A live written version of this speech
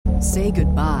Say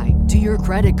goodbye to your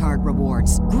credit card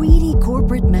rewards. Greedy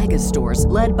corporate mega stores,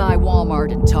 led by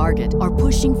Walmart and Target, are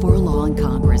pushing for a law in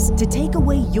Congress to take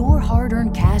away your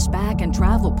hard-earned cash back and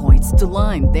travel points to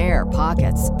line their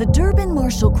pockets. The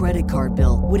Durbin-Marshall credit card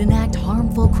bill would enact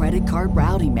harmful credit card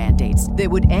routing mandates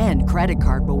that would end credit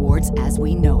card rewards as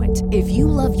we know it. If you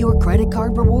love your credit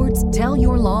card rewards, tell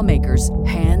your lawmakers,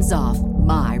 hands off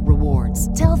my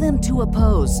rewards. Tell them to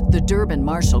oppose the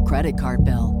Durbin-Marshall credit card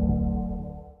bill.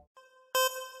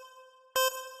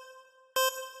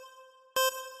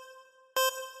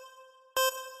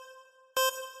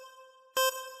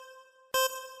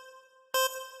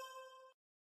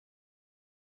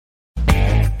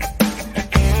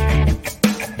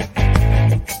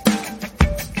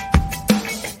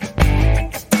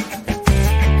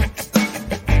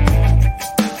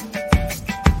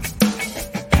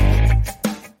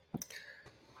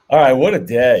 All right, what a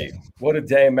day. What a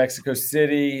day in Mexico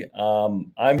City.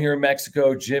 I'm here in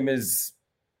Mexico. Jim is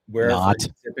wherever he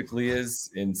typically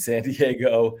is in San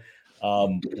Diego.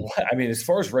 I mean, as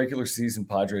far as regular season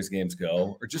Padres games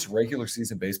go, or just regular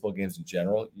season baseball games in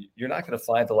general, you're not going to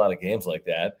find a lot of games like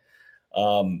that.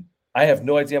 I have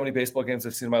no idea how many baseball games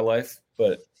I've seen in my life,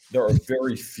 but there are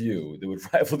very few that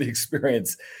would rival the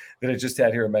experience that I just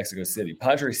had here in Mexico City.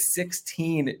 Padres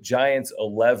 16, Giants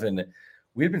 11.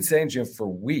 We've been saying, Jim, for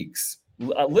weeks,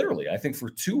 literally, I think for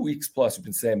 2 weeks plus, we've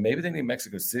been saying maybe they need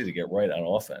Mexico City to get right on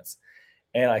offense.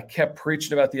 And I kept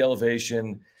preaching about the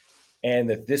elevation and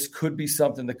that this could be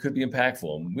something that could be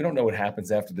impactful. And we don't know what happens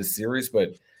after this series,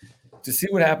 but to see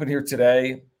what happened here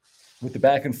today with the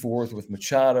back and forth with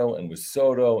Machado and with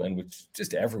Soto and with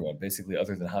just everyone, basically,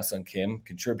 other than Ha-Seong Kim,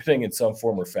 contributing in some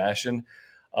form or fashion.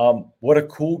 What a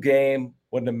cool game.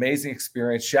 What an amazing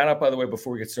experience. Shout out, by the way,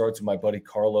 before we get started, to my buddy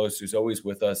Carlos, who's always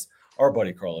with us. Our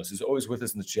buddy Carlos, who's always with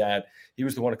us in the chat. He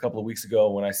was the one a couple of weeks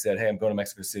ago when I said, hey, I'm going to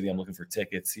Mexico City. I'm looking for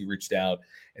tickets. He reached out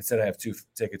and said, I have 2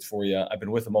 tickets for you. I've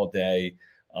been with him all day.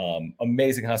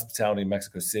 Amazing hospitality in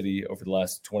Mexico City over the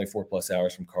last 24 plus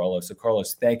hours from Carlos. So,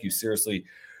 Carlos, thank you seriously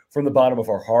from the bottom of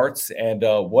our hearts. And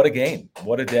what a game.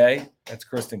 What a day. That's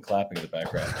Kristen clapping in the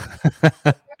background.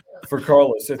 For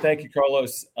Carlos. So thank you,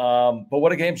 Carlos. But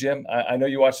what a game, Jim. I know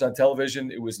you watched it on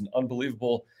television. It was an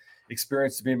unbelievable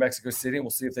experience to be in Mexico City, and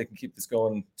we'll see if they can keep this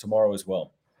going tomorrow as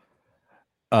well.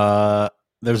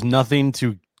 There's nothing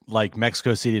to like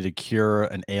Mexico City to cure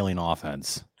an ailing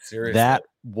offense. Seriously. That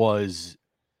was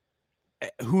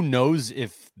 – who knows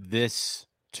if this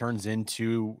turns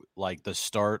into like the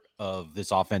start of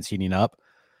this offense heating up.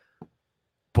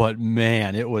 But,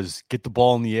 man, it was get the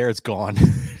ball in the air, it's gone.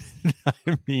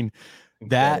 I mean,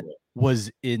 that was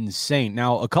insane.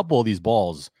 Now, a couple of these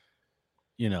balls,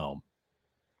 you know,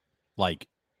 like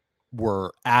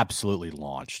were absolutely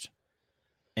launched.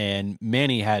 And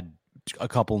Manny had a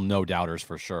couple no-doubters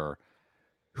for sure.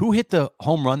 Who hit the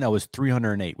home run that was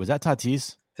 308? Was that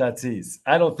Tatis? Tatis.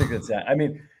 I don't think that's that. I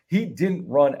mean, he didn't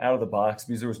run out of the box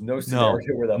because there was no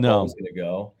scenario where that ball was going to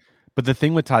go. But the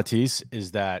thing with Tatis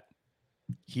is that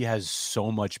he has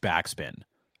so much backspin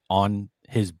on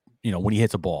his, you know, when he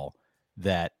hits a ball,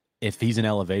 that if he's in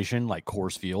elevation like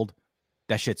Coors Field,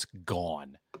 that shit's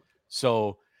gone.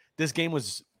 So this game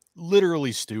was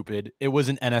literally stupid. It was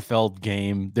an NFL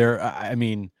game. I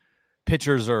mean,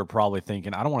 pitchers are probably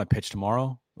thinking, I don't want to pitch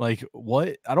tomorrow. Like,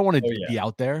 what? I don't want to be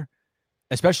out there,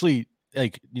 especially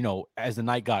like, you know, as the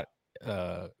night got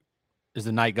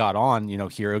on, you know,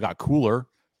 here it got cooler,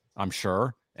 I'm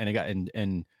sure, and it got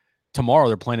and tomorrow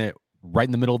they're playing it right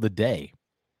in the middle of the day.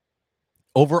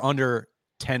 Over under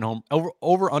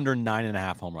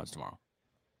 9.5 home runs tomorrow.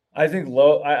 I think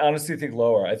low. I honestly think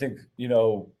lower. I think, you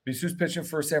know, who's pitching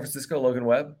for San Francisco? Logan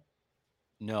Webb?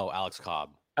 No, Alex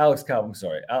Cobb. Alex Cobb. I'm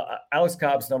sorry. Alex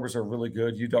Cobb's numbers are really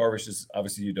good. Yu Darvish is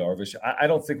obviously Yu Darvish. I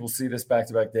don't think we'll see this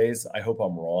back-to-back days. I hope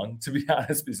I'm wrong, to be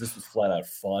honest, because this was flat out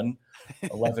fun.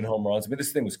 11 home runs. I mean,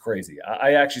 this thing was crazy.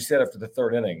 I actually said after the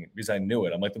third inning, because I knew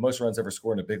it, I'm like, the most runs ever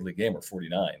scored in a big league game are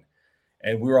 49.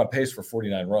 And we were on pace for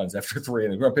 49 runs after 3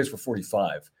 innings. We were on pace for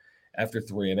 45 after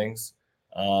 3 innings.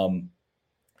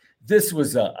 This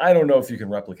was I don't know if you can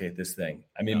replicate this thing.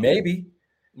 I mean, maybe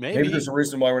there's a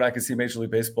reason why we're not going to see a Major League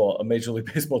Baseball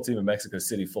team in Mexico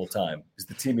City full time. Is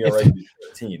the team ERA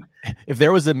 13? If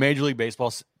there was a Major League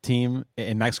Baseball team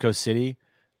in Mexico City,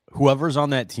 whoever's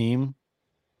on that team,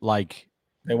 like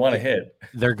they want to hit.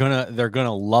 They're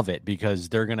gonna love it because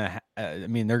they're gonna. I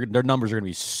mean, their numbers are gonna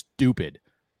be stupid.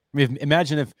 I mean,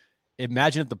 imagine if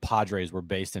the Padres were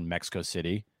based in Mexico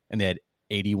City and they had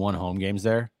 81 home games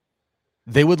there.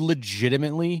 They would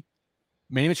legitimately,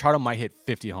 Manny Machado might hit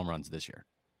 50 home runs this year.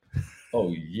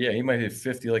 Oh, yeah. He might hit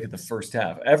 50 like at the first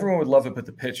half. Everyone would love it but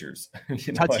the pitchers.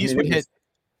 Tatis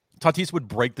Tatis would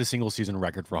break the single season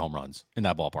record for home runs in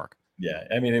that ballpark. Yeah,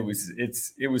 I mean, it was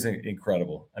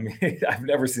incredible. I mean, I've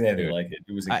never seen anything like it.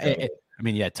 It was incredible.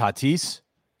 Tatis,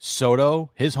 Soto,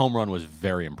 his home run was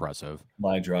very impressive.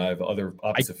 Line drive, other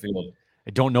opposite field. I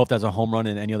don't know if that's a home run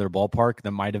in any other ballpark.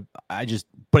 That might have.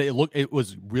 But it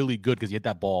was really good because he hit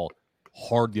that ball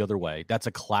hard the other way. That's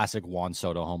a classic Juan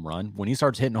Soto home run. When he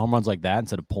starts hitting home runs like that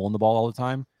instead of pulling the ball all the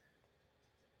time,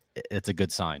 it's a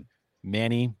good sign.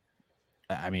 Manny,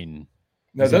 I mean,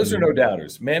 no, those are no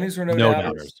doubters. Manny's are no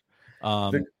doubters.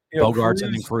 Bogarts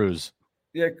and then Cruz.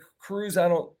 Yeah, Cruz.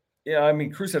 I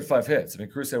mean, Cruz had 5 hits. I mean,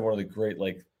 Cruz had one of the great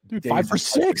 5 for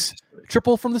 6,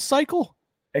 triple from the cycle.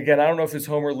 Again, I don't know if his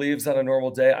homer leaves on a normal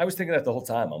day. I was thinking that the whole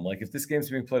time. I'm like, if this game's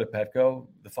being played at Petco,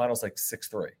 the final's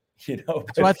 6-3. That's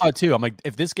what I thought too. I'm like,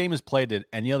 if this game is played at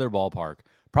any other ballpark,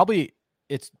 probably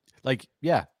it's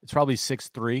probably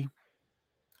 6-3.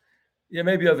 Yeah,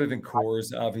 maybe other than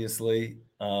Coors, obviously.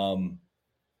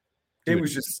 It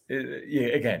was just,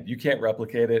 again, you can't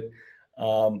replicate it.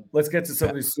 Let's get to some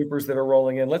of these supers that are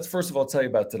rolling in. Let's first of all tell you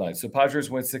about tonight. So Padres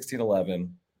win 16-11.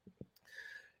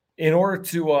 In order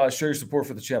to show your support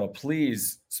for the channel,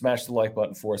 please smash the like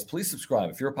button for us. Please subscribe.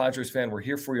 If you're a Padres fan, we're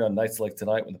here for you on nights like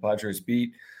tonight when the Padres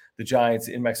beat the Giants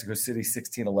in Mexico City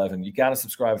 16-11. You got to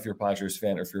subscribe if you're a Padres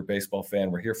fan or if you're a baseball fan.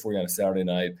 We're here for you on a Saturday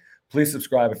night. Please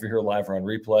subscribe if you're here live or on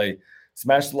replay.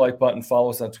 Smash the like button. Follow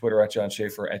us on Twitter at John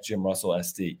Schaefer, at Jim Russell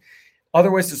SD. Other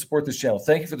ways to support this channel.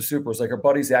 Thank you for the supers, like our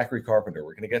buddy Zachary Carpenter.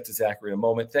 We're going to get to Zachary in a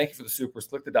moment. Thank you for the supers.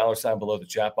 Click the $ below the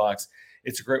chat box.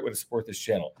 It's a great way to support this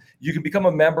channel. You can become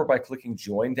a member by clicking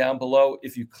join down below.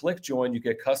 If you click join, you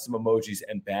get custom emojis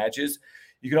and badges.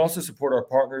 You can also support our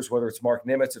partners, whether it's Mark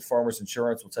Nimitz at Farmers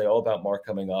Insurance. We'll tell you all about Mark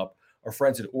coming up. Our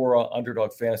friends at Aura,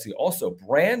 Underdog Fantasy. Also,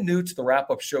 brand new to the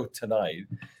wrap-up show tonight,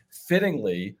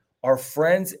 fittingly, our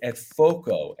friends at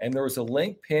FOCO. And there was a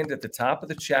link pinned at the top of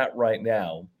the chat right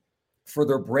now for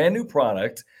their brand new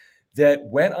product that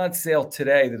went on sale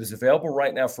today that is available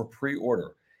right now for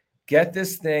pre-order. Get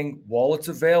this thing while it's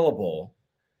available.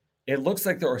 It looks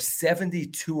like there are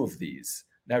 72 of these.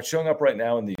 Now it's showing up right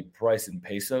now in the price in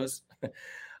pesos.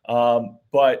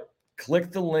 But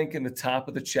click the link in the top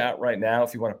of the chat right now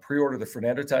if you want to pre-order the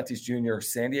Fernando Tatis Jr.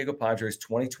 San Diego Padres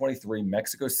 2023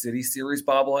 Mexico City Series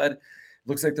bobblehead. It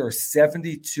looks like there are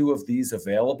 72 of these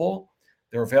available.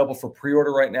 They're available for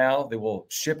pre-order right now. They will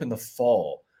ship in the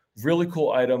fall. Really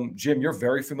cool item. Jim, you're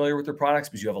very familiar with their products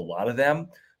because you have a lot of them.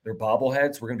 They're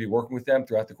bobbleheads. We're going to be working with them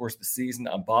throughout the course of the season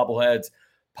on bobbleheads,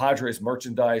 Padres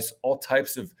merchandise, all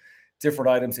types of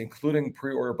different items, including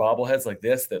pre-order bobbleheads like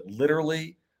this that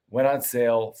literally went on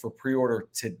sale for pre-order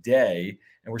today.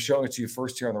 And we're showing it to you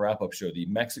first here on the wrap-up show, the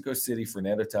Mexico City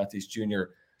Fernando Tatis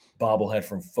Jr. bobblehead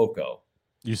from FOCO.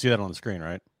 You see that on the screen,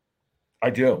 right? I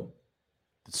do.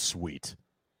 It's sweet.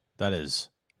 That is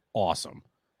awesome.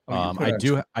 I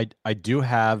do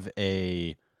have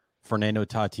a Fernando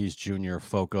Tatis Jr.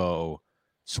 FOCO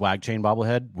swag chain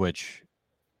bobblehead, which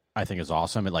I think is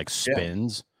awesome. It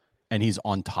spins and he's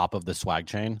on top of the swag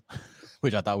chain,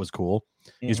 which I thought was cool.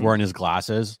 Mm-hmm. He's wearing his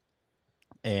glasses.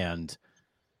 And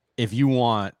if you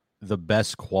want the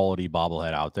best quality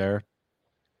bobblehead out there,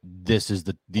 these are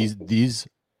the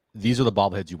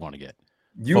bobbleheads you want to get.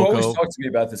 You FOCO, always talk to me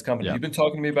about this company. Yeah. You've been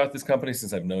talking to me about this company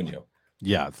since I've known you.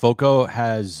 Yeah, FOCO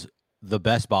has the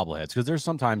best bobbleheads because there's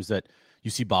sometimes that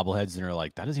you see bobbleheads and you're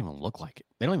like, that doesn't even look like it.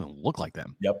 They don't even look like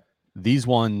them. Yep. These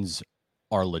ones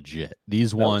are legit.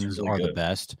 These ones really are good. The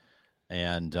best.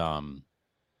 And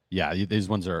these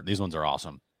ones are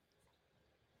awesome.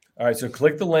 All right, so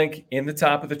click the link in the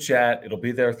top of the chat. It'll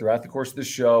be there throughout the course of the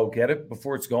show. Get it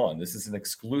before it's gone. This is an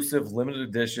exclusive limited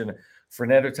edition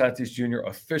Fernando Tatis Jr.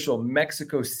 official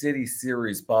Mexico City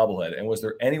Series bobblehead. And was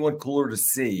there anyone cooler to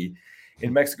see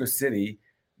in Mexico City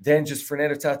than just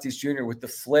Fernando Tatis Jr. with the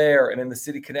flair and in the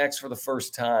City Connects for the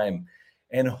first time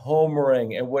and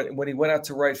homering and when he went out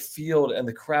to right field and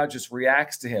the crowd just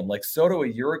reacts to him like Soto a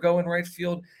year ago in right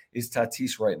field is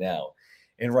Tatis right now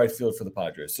in right field for the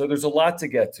Padres. So there's a lot to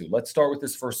get to. Let's start with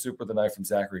this first super of the night from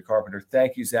Zachary Carpenter.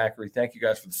 Thank you, Zachary. Thank you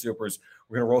guys for the supers.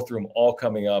 We're going to roll through them all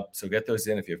coming up. So get those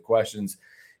in if you have questions.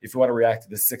 If you want to react to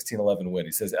this 16-11 win,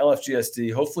 he says,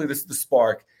 LFGSD, hopefully this is the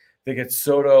spark. They get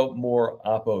Soto more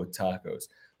Oppo tacos.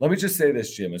 Let me just say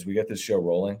this, Jim, as we get this show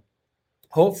rolling.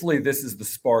 Hopefully this is the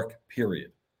spark,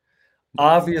 period.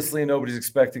 Obviously, nobody's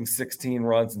expecting 16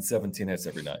 runs and 17 hits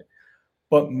every night.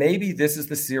 But maybe this is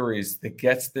the series that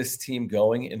gets this team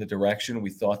going in the direction we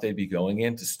thought they'd be going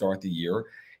in to start the year.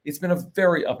 It's been a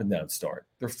very up and down start.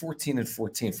 They're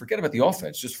 14-14. Forget about the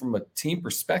offense. Just from a team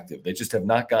perspective, they just have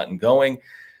not gotten going.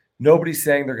 Nobody's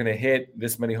saying they're going to hit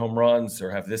this many home runs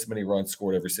or have this many runs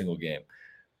scored every single game.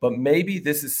 but maybe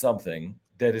this is something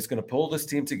that is going to pull this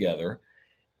team together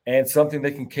and something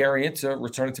they can carry into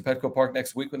returning to Petco Park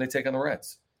next week when they take on the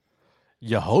Reds.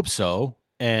 You hope so.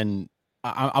 And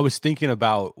I was thinking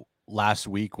about last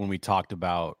week when we talked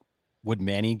about, would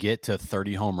Manny get to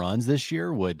 30 home runs this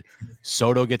year? Would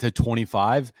Soto get to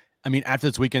 25? I mean, after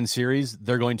this weekend series,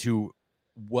 they're going to,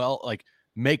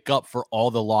 make up for all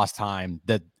the lost time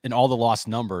and all the lost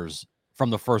numbers from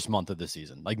the first month of the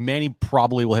season. Like, Manny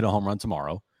probably will hit a home run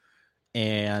tomorrow.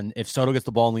 And if Soto gets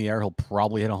the ball in the air, he'll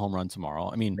probably hit a home run tomorrow.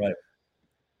 I mean,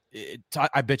 right.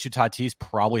 I bet you Tatis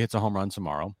probably hits a home run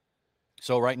tomorrow.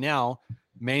 So right now,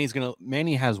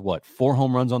 Manny has what, 4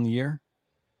 home runs on the year?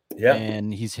 Yeah.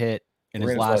 And he's hit in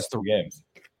his last 3 games.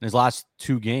 In his last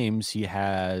 2 games, he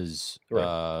has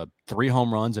 3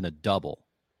 home runs and a double,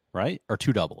 right? Or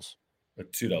 2 doubles.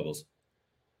 2 doubles.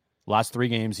 Last 3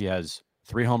 games, he has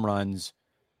 3 home runs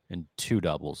and 2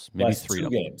 doubles. Maybe last 3 2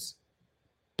 doubles. games.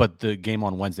 But the game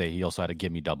on Wednesday, he also had a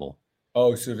give me double.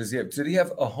 Oh, so did he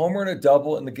have a homer and a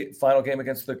double in the final game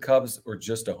against the Cubs, or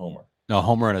just a homer? No, a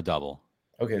homer and a double.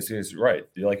 Okay, so he's right.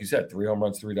 Like you said, 3 home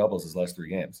runs, 3 doubles his last 3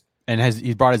 games. And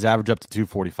he brought his average up to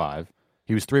 245.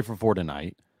 He was 3 for 4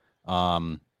 tonight.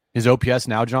 His OPS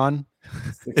now, John,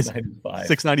 695.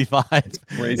 695.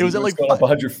 Crazy. It was at like up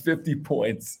 150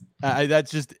 points. That's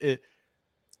just it.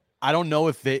 I don't know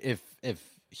if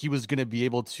he was going to be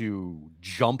able to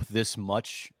jump this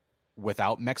much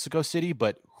without Mexico City,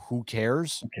 but who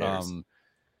cares?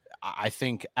 I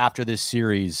think after this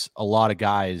series, a lot of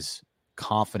guys'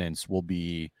 confidence will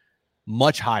be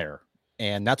much higher,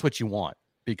 and that's what you want,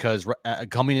 because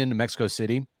coming into Mexico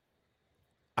City,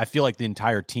 I feel like the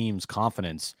entire team's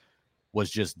confidence was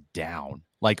just down.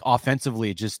 Like, offensively,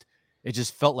 it just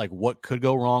felt like what could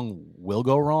go wrong will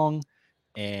go wrong,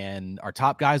 and our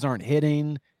top guys aren't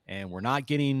hitting, and we're not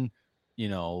getting,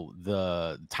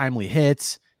 the timely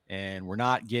hits, and we're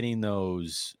not getting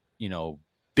those,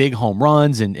 big home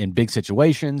runs in big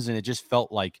situations. And it just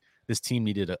felt like this team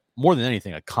needed more than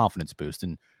anything, a confidence boost.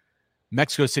 And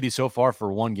Mexico City so far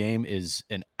for one game is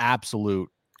an absolute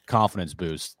confidence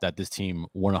boost that this team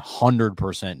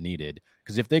 100% needed.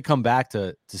 Because if they come back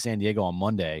to San Diego on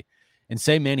Monday and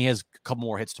say, man, he has a couple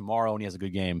more hits tomorrow and he has a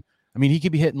good game, I mean, he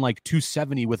could be hitting like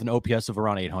 270 with an OPS of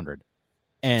around 800.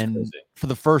 And for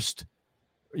the first,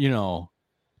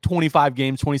 25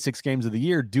 games, 26 games of the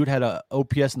year, dude had a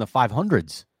OPS in the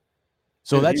 500s.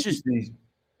 So that's just...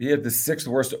 He had the 6th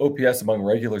worst OPS among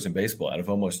regulars in baseball out of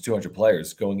almost 200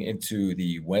 players going into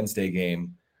the Wednesday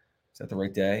game. Is that the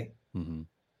right day? Mm-hmm.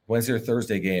 Wednesday or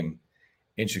Thursday game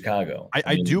in Chicago.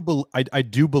 I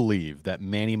do believe that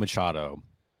Manny Machado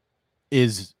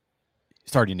is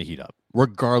starting to heat up,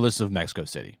 regardless of Mexico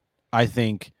City. I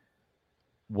think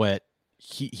what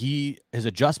his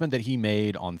adjustment that he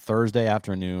made on Thursday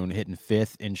afternoon, hitting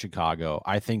 5th in Chicago,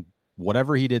 I think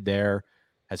whatever he did there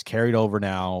has carried over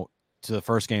now to the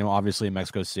first game, obviously in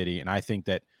Mexico City. And I think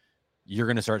that you're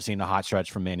going to start seeing a hot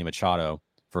stretch from Manny Machado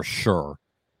for sure.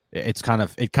 It kind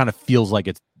of feels like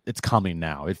it's coming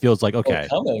now. It feels like, okay.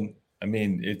 Coming. I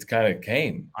mean, it kind of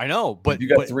came. I know, but if you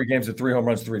got 3 games of 3 home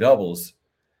runs, 3 doubles,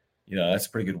 that's a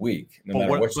pretty good week, no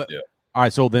matter what you do. All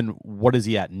right, so then what is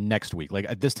he at next week? Like,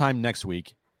 at this time next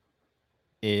week,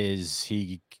 is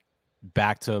he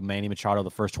back to Manny Machado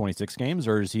the first 26 games,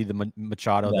 or is he the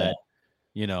Machado that,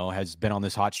 has been on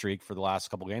this hot streak for the last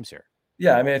couple games here?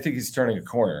 Yeah, I mean, I think he's turning a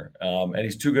corner, and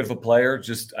he's too good of a player.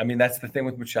 That's the thing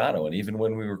with Machado. And even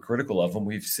when we were critical of him,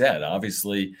 we've said,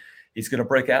 obviously, he's going to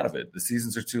break out of it. The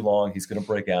seasons are too long. He's going to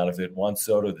break out of it. Juan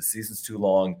Soto, the season's too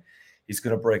long. He's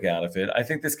going to break out of it. I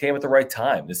think this came at the right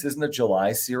time. This isn't a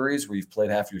July series where you've played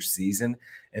half your season,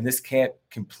 and this can't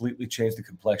completely change the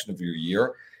complexion of your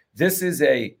year. This is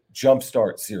a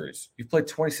jumpstart series. You've played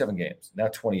 27 games, now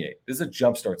 28. This is a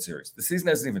jumpstart series. The season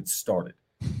hasn't even started.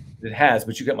 It has,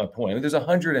 but you get my point. I mean, there's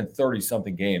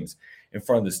 130-something games in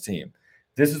front of this team.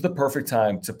 This is the perfect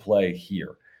time to play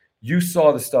here. You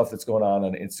saw the stuff that's going on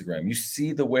Instagram. You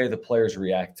see the way the players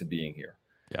react to being here.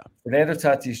 Yeah. Fernando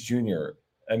Tatis Jr.,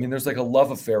 I mean, there's like a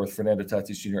love affair with Fernando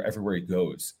Tatis Jr. everywhere he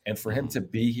goes. And for him to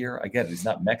be here, I get it, he's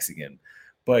not Mexican,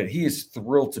 but he is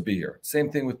thrilled to be here. Same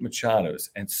thing with Machado's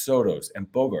and Soto's and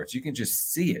Bogarts. You can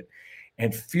just see it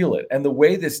and feel it. And the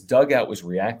way this dugout was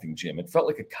reacting, Jim, it felt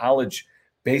like a college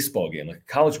baseball game, like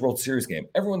a college World Series game.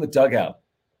 Everyone in the dugout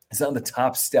is on the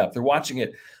top step. They're watching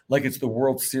it like it's the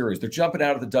World Series. They're jumping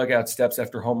out of the dugout steps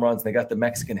after home runs. And they got the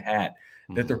Mexican hat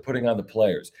that they're putting on the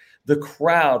players. The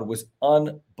crowd was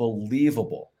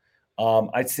unbelievable.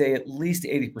 I'd say at least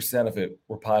 80% of it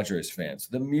were Padres fans.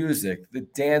 The music, the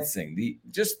dancing,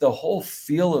 just the whole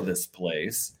feel of this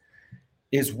place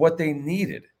is what they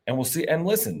needed. And we'll see. And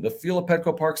listen, the feel of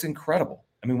Petco Park's incredible.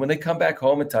 I mean, when they come back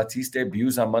home and Tatis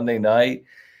debuts on Monday night,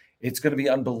 it's going to be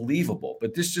unbelievable.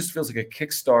 But this just feels like a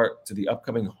kickstart to the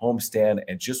upcoming homestand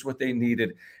and just what they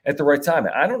needed at the right time.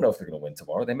 I don't know if they're going to win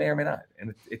tomorrow. They may or may not.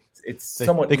 And it's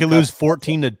somewhat. They could lose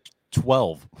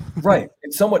 14-12. Right.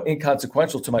 It's somewhat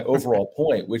inconsequential to my overall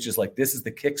point, which is like this is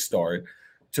the kickstart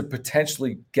to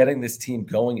potentially getting this team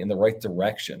going in the right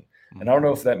direction. And I don't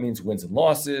know if that means wins and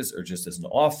losses or just as an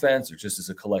offense or just as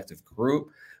a collective group,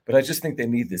 but I just think they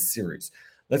need this series.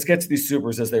 Let's get to these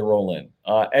supers as they roll in.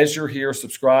 As you're here,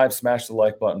 subscribe, smash the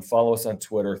like button, follow us on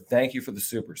Twitter. Thank you for the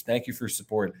supers. Thank you for your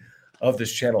support of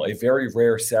this channel, a very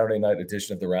rare Saturday night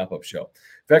edition of the wrap-up show.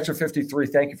 Vector53,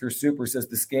 thank you for your super, says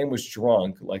this game was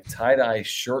drunk, like tie-dye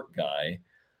shirt guy.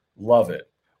 Love it.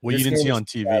 Well, this you didn't see on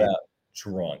TV.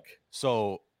 Drunk.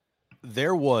 So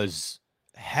there was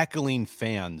heckling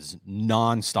fans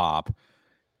nonstop,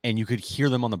 and you could hear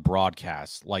them on the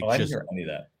broadcast. Like, I didn't hear any of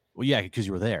that. Well, yeah, because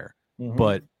you were there. Mm-hmm.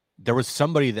 But there was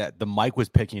somebody that the mic was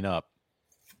picking up,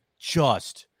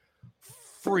 just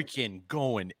freaking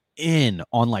going in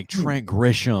on like Trent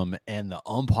Grisham and the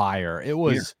umpire. It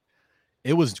was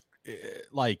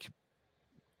like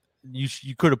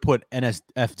you could have put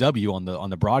NSFW on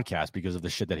the broadcast because of the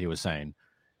shit that he was saying.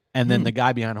 And then the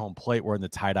guy behind home plate wearing the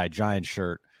tie-dye Giant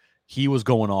shirt, he was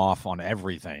going off on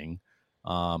everything.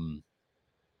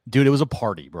 Dude, it was a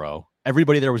party, bro.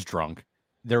 Everybody there was drunk.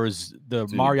 There was the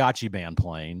mariachi band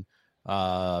playing.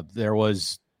 There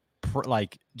was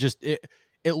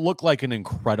it looked like an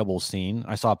incredible scene.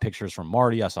 I saw pictures from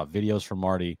Marty. I saw videos from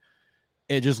Marty.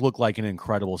 It just looked like an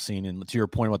incredible scene. And to your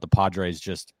point about the Padres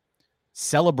just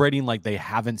celebrating like they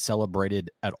haven't celebrated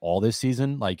at all this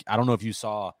season. Like, I don't know if you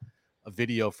saw a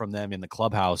video from them in the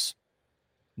clubhouse.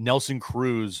 Nelson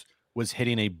Cruz was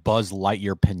hitting a Buzz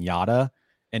Lightyear piñata,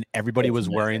 and everybody was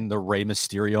wearing the Rey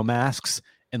Mysterio masks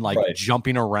and like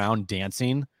jumping around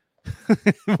dancing.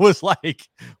 It was like,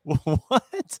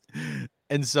 what?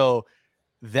 And so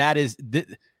that is,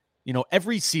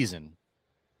 every season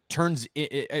turns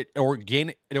it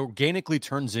organically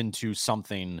turns into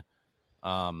something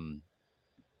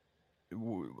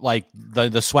like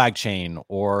the swag chain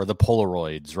or the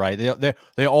Polaroids, right?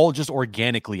 They all just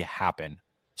organically happen.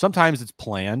 Sometimes it's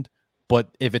planned,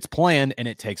 but if it's planned and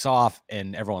it takes off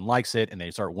and everyone likes it and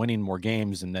they start winning more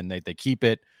games and then they keep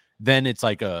it, then it's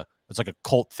like a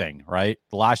cult thing, right?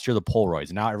 Last year, the Polaroids,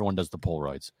 and now everyone does the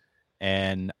Polaroids.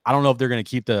 And I don't know if they're going to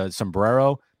keep the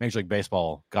sombrero. Major League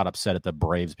Baseball got upset at the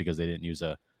Braves because they didn't use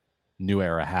a New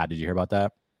Era hat. Did you hear about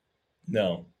that?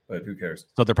 No, but who cares?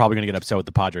 So they're probably going to get upset with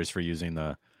the Padres for using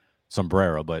the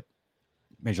sombrero, but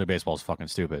Major League Baseball is fucking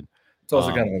stupid. It's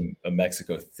also kind of a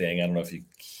Mexico thing. I don't know if you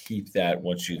keep that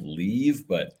once you leave,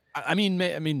 but I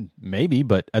mean, maybe,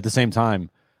 but at the same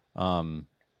time, the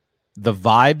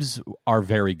vibes are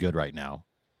very good right now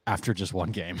after just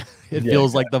one game. It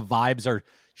feels like the vibes are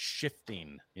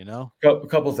shifting, A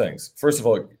couple things. First of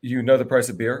all, the price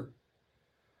of beer?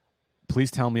 Please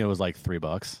tell me it was like $3.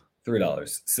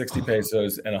 $3, 60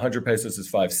 pesos, and 100 pesos is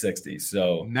 $5.60.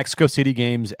 So Mexico City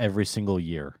games every single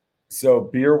year. So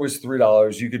beer was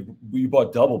 $3. You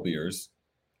bought double beers.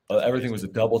 Everything was a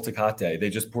double Tecate. They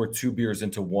just poured 2 beers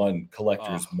into one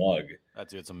collector's mug.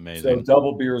 It's amazing. So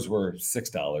double beers were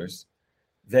 $6.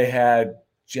 They had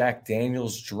Jack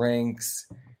Daniel's drinks.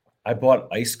 I bought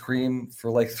ice cream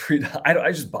for like $3.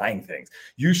 I just buying things.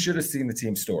 You should have seen the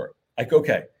team store. Like,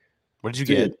 okay. What did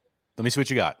you get? Let me see what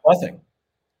you got. Nothing.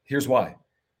 Here's why.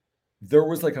 There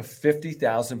was like a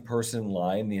 50,000 person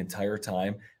line the entire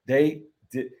time. They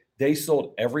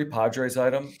sold every Padres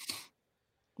item.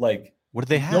 Like, what did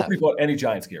they have? Nobody bought any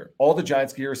Giants gear. All the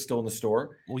Giants gear is still in the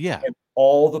store. Well, yeah. And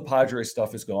all the Padres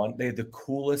stuff is gone. They had the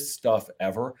coolest stuff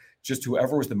ever. Just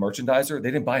whoever was the merchandiser,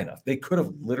 they didn't buy enough. They could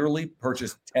have literally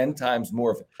purchased 10 times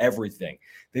more of everything.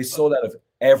 They sold out of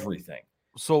everything.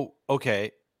 So,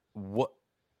 okay, what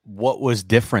was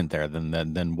different there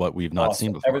than what we've not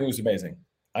seen before? Everything was amazing.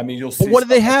 I mean, you'll see. But what did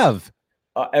they have?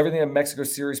 Everything in Mexico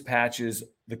Series patches,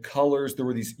 the colors. There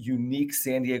were these unique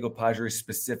San Diego Padres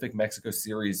specific Mexico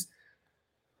Series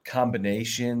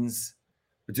combinations.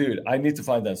 But dude, I need to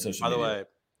find that on social media.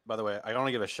 By the way, I want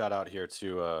to give a shout out here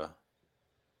to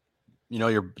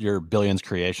your Billions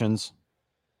Creations.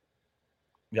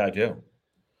 Yeah, I do.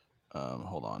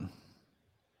 Hold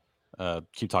on.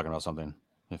 Keep talking about something.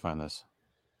 Let me find this.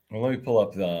 Well, let me pull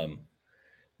up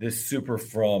this super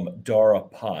from Dara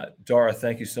Pot. Dara,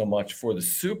 thank you so much for the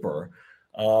super.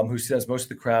 Who says most of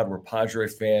the crowd were Padre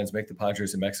fans. Make the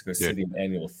Padres in Mexico City an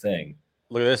annual thing.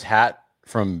 Look at this hat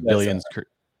from Billions.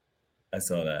 I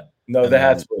saw that. No, the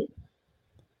hat's sweet.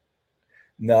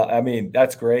 No, I mean,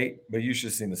 that's great, but you should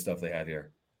have seen the stuff they had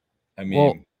here. I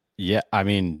mean, yeah, I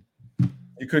mean,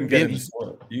 you couldn't get in the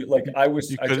store. I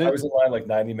was in line like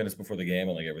 90 minutes before the game,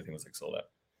 and like everything was like sold out.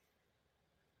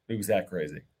 It was that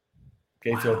crazy.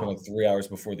 Gates open like 3 hours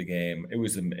before the game. It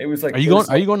was like. Are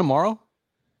you going tomorrow?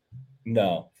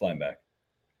 No, flying back.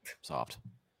 Soft.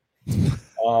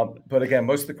 But again,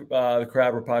 most of the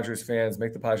crowd were Padres fans.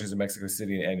 Make the Padres in Mexico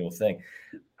City an annual thing.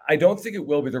 I don't think it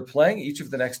will be. They're playing each of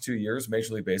the next 2 years.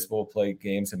 Major League Baseball will play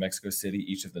games in Mexico City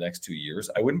each of the next 2 years.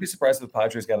 I wouldn't be surprised if the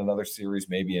Padres got another series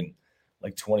maybe in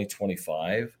like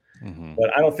 2025. Mm-hmm.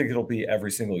 But I don't think it'll be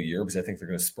every single year because I think they're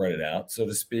going to spread it out, so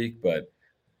to speak. But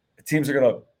teams are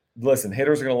going to listen.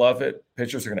 Hitters are going to love it.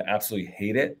 Pitchers are going to absolutely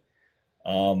hate it.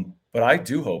 But I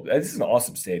do hope this is an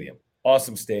awesome stadium.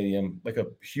 Awesome stadium, like a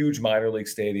huge minor league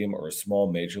stadium or a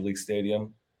small major league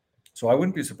stadium. So I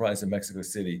wouldn't be surprised if Mexico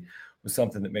City was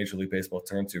something that Major League Baseball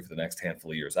turned to for the next handful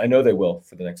of years. I know they will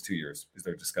for the next 2 years because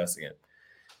they're discussing it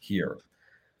here.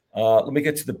 Let me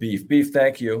get to the beef. Beef,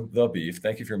 thank you. The beef.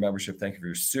 Thank you for your membership. Thank you for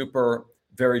your super.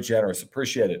 Very generous.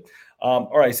 Appreciate it.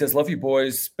 All right. He says, love you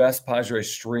boys. Best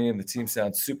Padres stream. The team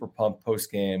sounds super pumped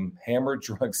post-game. Hammered,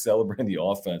 drunk, celebrating the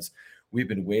offense we've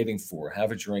been waiting for.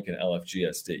 Have a drink in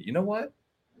LFGSD. You know what?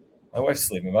 My wife's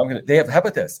sleeping. How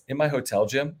about this? In my hotel,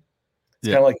 Jim, it's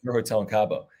kind of like your hotel in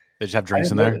Cabo. They just have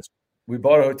drinks in there? We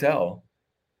bought a hotel,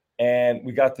 and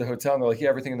we got the hotel, and they're like, yeah,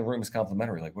 everything in the room is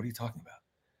complimentary. Like, what are you talking about?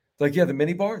 They're like, yeah, the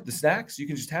mini bar, the snacks, you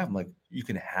can just have them. Like, you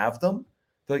can have them?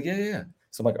 They're like, yeah.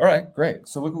 So I'm like, all right, great.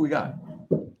 So look what we got.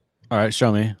 All right,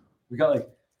 show me. We got, like,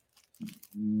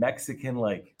 Mexican,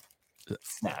 like,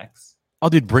 snacks. Oh,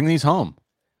 dude, bring these home.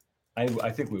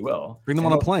 I think we will. Bring them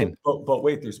on a plane. But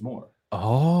wait, there's more.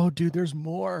 Oh, dude, there's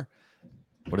more.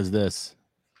 What is this?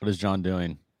 What is John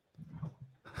doing?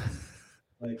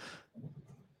 Like,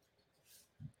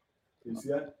 do you see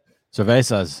that?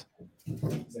 Cervezas.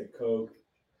 It's like Coke.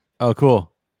 Oh,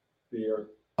 cool. Beer.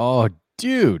 Oh,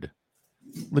 dude.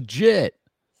 Legit.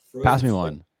 Pass me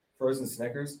one. Frozen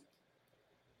Snickers.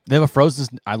 They have a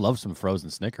frozen. I love some frozen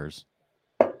Snickers.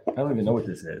 I don't even know what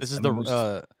this is. This is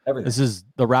this is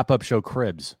the wrap-up show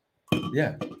Cribs.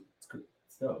 Yeah.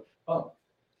 So, oh.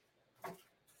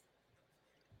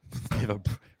 They have a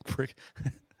prick.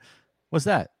 What's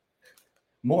that?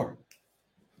 More.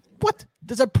 What?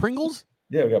 Does that Pringles?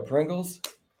 Yeah, we got Pringles.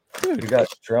 Dude, we got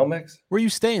trail mix. Where are you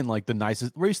staying? Like the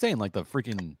nicest? Where are you staying? Like the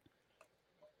freaking.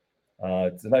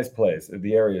 It's a nice place.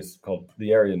 The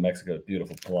area in Mexico is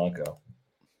beautiful, Polanco.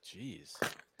 Jeez.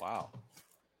 Wow.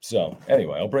 So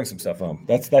anyway, I'll bring some stuff home.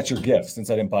 That's your gift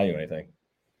since I didn't buy you anything.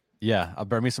 Yeah, I'll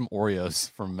bring me some Oreos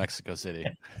from Mexico City.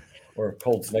 Or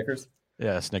cold Snickers.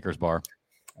 Yeah, Snickers bar.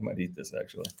 I might eat this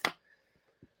actually.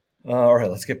 All right,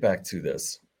 let's get back to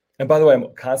this. And by the way, I'm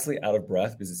constantly out of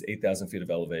breath because it's 8,000 feet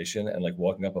of elevation, and like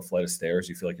walking up a flight of stairs,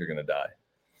 you feel like you're gonna die.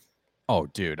 Oh,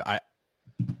 dude, I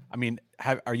mean,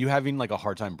 are you having like a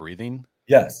hard time breathing?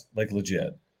 Yes, like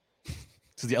legit.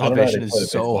 So the elevation is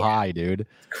so high, dude.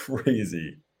 It's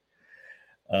crazy.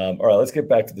 All right, let's get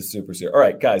back to the supers here. All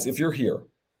right, guys, if you're here,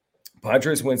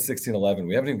 Padres win 16-11.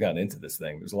 We haven't even gotten into this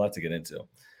thing. There's a lot to get into.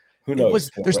 Who knows?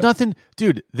 There's nothing,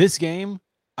 dude. This game,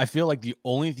 I feel like the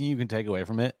only thing you can take away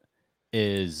from it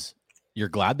is you're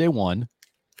glad they won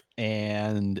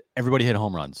and everybody hit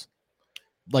home runs.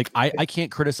 Like, I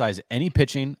can't criticize any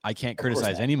pitching. I can't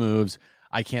criticize any moves.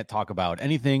 I can't talk about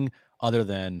anything other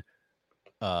than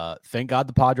thank God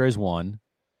the Padres won,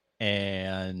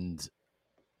 and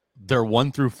they're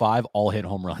 1 through 5 all hit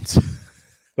home runs.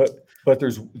 But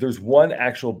there's one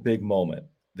actual big moment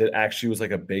that actually was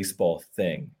like a baseball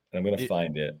thing, and I'm going to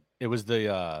find it. It was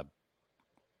the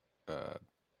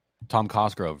Tom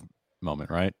Cosgrove moment,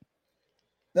 right?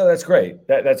 No, that's great.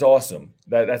 That's awesome.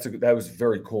 That was a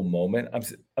very cool moment.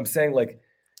 I'm saying, like,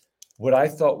 what I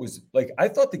thought was, like, I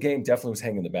thought the game definitely was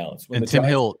hanging the balance. And Tim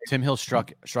Hill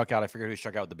struck out. I forget who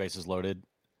struck out with the bases loaded.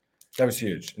 That was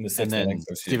huge. In the sixth and then inning,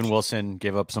 Steven Wilson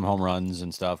gave up some home runs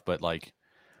and stuff. But like,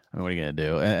 I mean, what are you gonna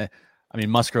do? I mean,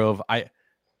 Musgrove.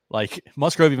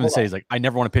 Musgrove even says like, I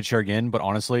never want to pitch here again. But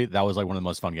honestly, that was like one of the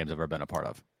most fun games I've ever been a part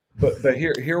of. But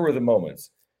here were the moments.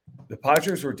 The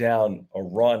Padres were down a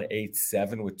run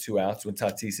 8-7 with 2 outs when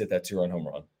Tatis hit that 2-run home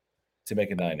run to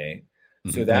make it 9-8. Mm-hmm.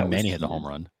 So that Manny hit the home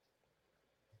run.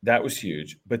 That was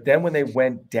huge. But then when they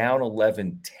went down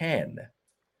 11-10,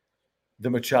 the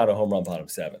Machado home run bottom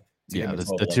 7. Yeah, the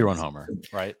 2-run homer,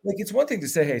 right? Like, it's one thing to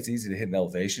say, hey, it's easy to hit an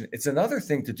elevation. It's another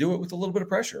thing to do it with a little bit of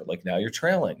pressure. Like, now you're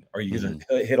trailing. Are you going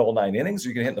to hit all 9 innings, or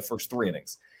are you going to hit in the first 3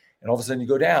 innings? And all of a sudden you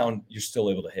go down, you're still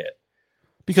able to hit.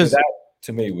 Because that,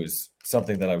 to me, was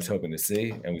something that I was hoping to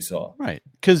see, and we saw. Right.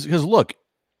 Because look,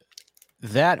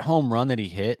 that home run that he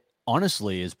hit,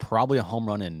 honestly, is probably a home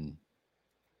run in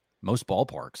most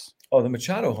ballparks. Oh, the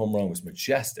Machado home run was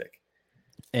majestic.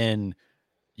 And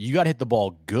you got to hit the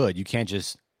ball good. You can't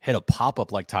just hit a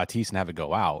pop-up like Tatis and have it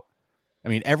go out. I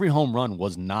mean, every home run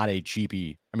was not a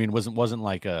cheapie. I mean, wasn't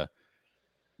like a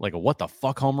what the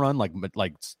fuck home run like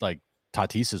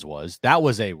Tatis's was. That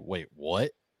was a wait,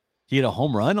 what? He had a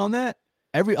home run on that?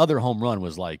 Every other home run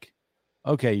was like,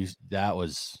 okay, that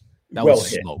was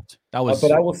smoked. That was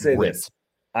but I will say this.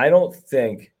 I don't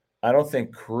think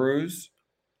Cruz,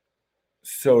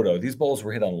 Soto, these balls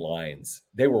were hit on lines.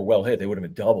 They were well hit. They would have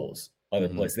been doubles other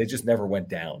places. They just never went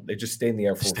down. They just stayed in the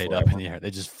air stayed up in the air.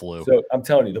 They just flew. So I'm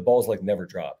telling you, the balls like never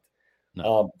dropped.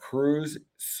 No. Cruz,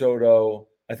 Soto,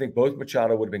 I think both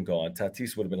Machado would have been gone.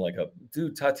 Tatis would have been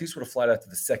Tatis would have flied out to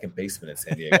the second baseman in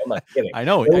San Diego. I'm not kidding. I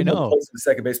know. The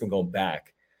second baseman going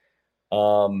back.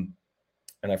 And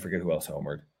I forget who else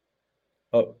homered.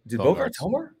 Oh, did Bogarts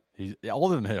homer? All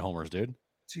of them hit homers, dude.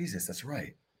 Jesus, that's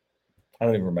right. I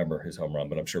don't even remember his home run,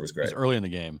 but I'm sure it was great. It was early in the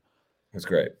game. It was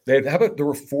great. There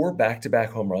were 4 back-to-back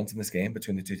home runs in this game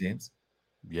between the two teams?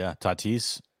 Yeah,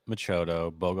 Tatis,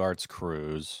 Machado, Bogarts,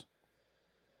 Cruz.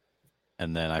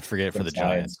 And then I forget for the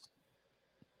Giants.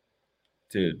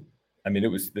 Dude, I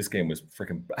mean, this game was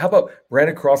freaking. How about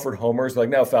Brandon Crawford homers? Like,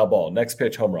 now foul ball. Next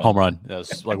pitch, home run. Home run. That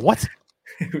was like, what?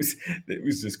 It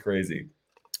was just crazy.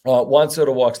 Juan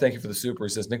Soto walks. Thank you for the super. He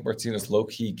says Nick Martinez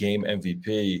low-key game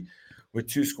MVP with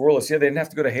 2 scoreless. Yeah, they didn't have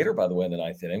to go to Hader, by the way, in the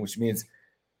 9th inning, which means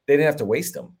they didn't have to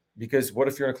waste them. Because what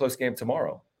if you're in a close game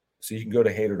tomorrow? So you can go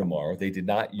to Hader tomorrow. They did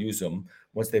not use them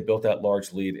once they built that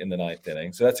large lead in the 9th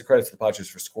inning. So that's a credit to the Padres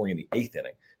for scoring in the 8th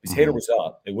inning. Because Hader was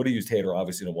up. They would have used Hader,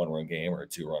 obviously, in a 1-run game or a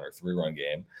 2-run or 3-run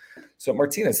game. So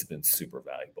Martinez has been super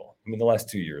valuable. I mean, the last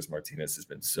 2 years, Martinez has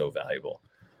been so valuable.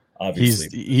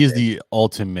 Obviously, he's the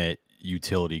ultimate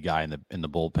utility guy in the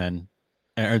bullpen,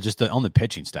 or just on the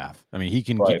pitching staff. I mean, he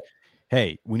can. Right.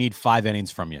 Hey, we need 5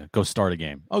 innings from you. Go start a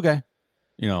game. Okay.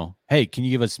 Hey, can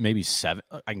you give us maybe 7?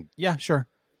 Yeah, sure.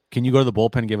 Can you go to the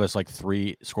bullpen and give us like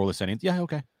 3 scoreless innings? Yeah,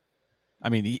 okay. I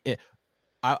mean,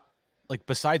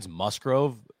 besides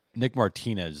Musgrove, Nick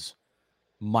Martinez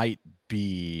might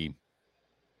be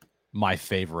my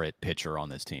favorite pitcher on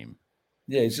this team.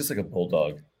 Yeah, he's just like a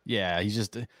bulldog. Yeah, he's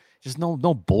just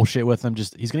no bullshit with him.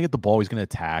 He's gonna get the ball, he's gonna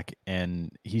attack,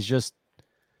 and he's just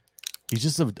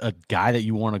a guy that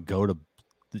you want to go to.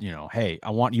 Hey,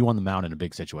 I want you on the mound in a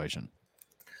big situation.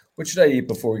 What should I eat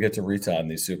before we get to retime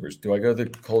these supers? Do I go the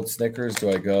cold Snickers? Do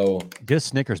I go get a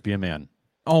Snickers? Be a man.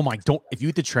 Oh my! Don't if you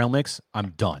eat the trail mix, I'm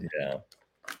done. Yeah.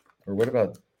 Or what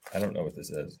about? I don't know what this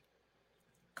is.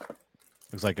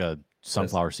 Looks like a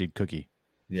sunflower seed cookie.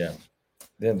 Yeah.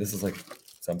 Yeah. This is like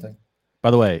something.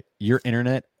 By the way, your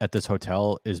internet at this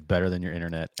hotel is better than your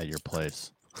internet at your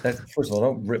place. First of all,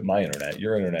 don't rip my internet.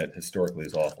 Your internet historically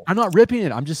is awful. I'm not ripping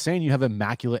it. I'm just saying you have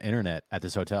immaculate internet at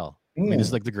this hotel. I mean, this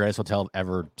is like the greatest hotel I've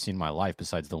ever seen in my life,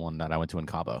 besides the one that I went to in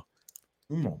Cabo.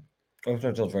 That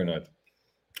sounds very nice.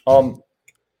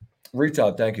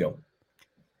 Retard, thank you.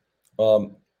 I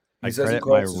credit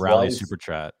my rally super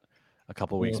chat a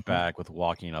couple weeks back with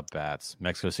walking up bats.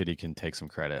 Mexico City can take some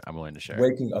credit. I'm willing to share.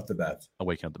 Waking up the bats.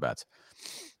 Waking up the bats.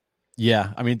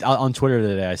 Yeah, I mean, on Twitter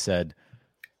today, I said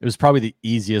it was probably the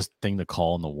easiest thing to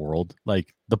call in the world.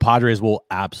 Like, the Padres will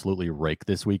absolutely rake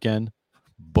this weekend.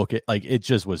 Book it. Like, it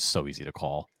just was so easy to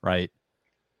call, right?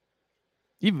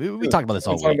 We talked about this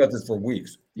all week. Talking about this for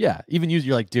weeks. Yeah, even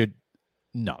you're like, dude,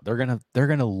 no, they're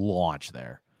gonna launch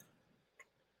there.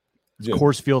 Dude,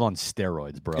 Coors Field on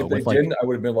steroids, bro. If they didn't, I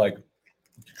would have been like,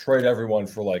 trade everyone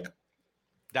for like.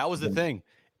 That was the thing.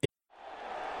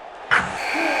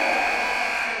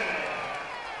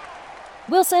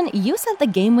 Wilson, you sent the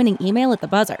game-winning email at the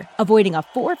buzzer, avoiding a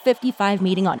 4:55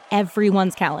 meeting on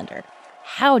everyone's calendar.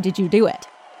 How did you do it?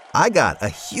 I got a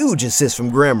huge assist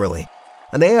from Grammarly,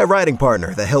 an AI writing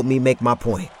partner that helped me make my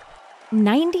point.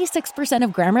 96%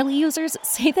 of Grammarly users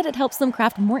say that it helps them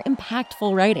craft more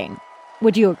impactful writing.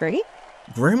 Would you agree?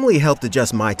 Grammarly helped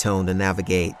adjust my tone to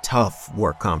navigate tough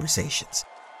work conversations.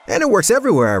 And it works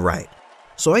everywhere I write,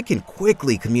 so I can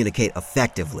quickly communicate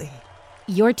effectively.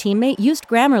 Your teammate used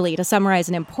Grammarly to summarize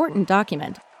an important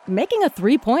document, making a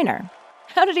 3-pointer.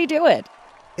 How did he do it?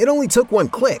 It only took one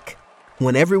click.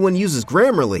 When everyone uses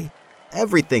Grammarly,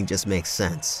 everything just makes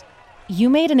sense. You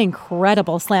made an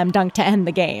incredible slam dunk to end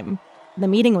the game. The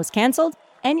meeting was canceled,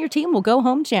 and your team will go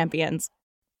home champions.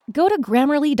 Go to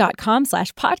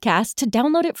Grammarly.com/podcast to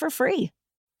download it for free.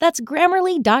 That's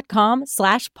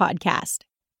Grammarly.com/podcast.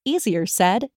 Easier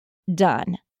said,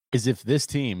 done. Is if this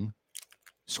team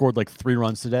scored like 3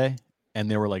 runs today,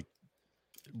 and they were like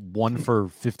 1 for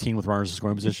 15 with runners in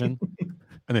scoring position,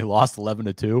 and they lost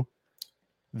 11-2,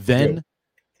 then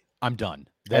I'm done.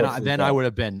 Then I would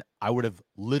have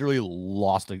literally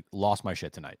lost my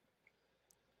shit tonight.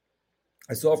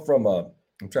 I saw from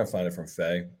I'm trying to find it from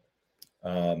Faye.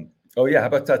 Oh yeah, how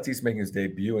about Tatis making his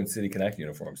debut in City Connect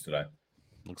uniforms today?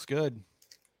 Looks good.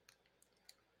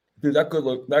 Dude,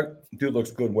 that dude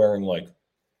looks good wearing like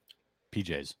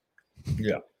PJs.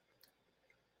 Yeah.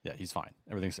 Yeah, he's fine.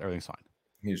 Everything's fine.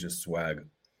 He's just swag.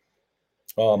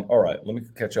 All right, let me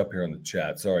catch up here in the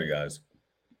chat. Sorry, guys.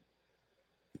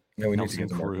 Yeah, we need to get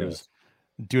to more Cruz.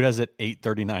 Dude has at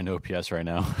 839 OPS right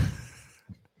now.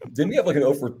 Didn't he have like an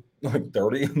 0 for like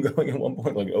 30 going at one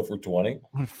point, like 0 for 20?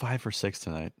 Went 5 for 6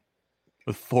 tonight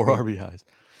with 4 RBIs.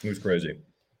 He was crazy.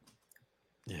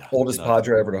 Yeah. Oldest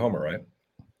Padre ever to homer, right?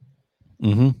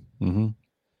 Mm-hmm.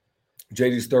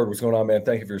 JD's third. What's going on, man?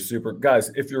 Thank you for your super. Guys,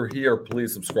 if you're here,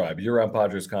 please subscribe. You're on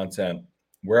Padres content,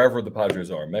 wherever the Padres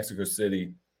are. Mexico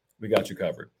City, we got you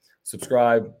covered.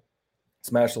 Subscribe,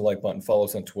 smash the like button, follow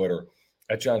us on Twitter,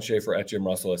 at John Schaefer, at Jim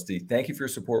Russell SD. Thank you for your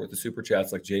support with the super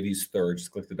chats like JD's third.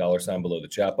 Just click the $sign below the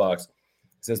chat box.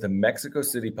 It says the Mexico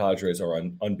City Padres are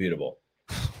unbeatable.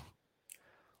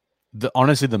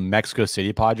 Honestly, the Mexico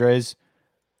City Padres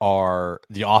are,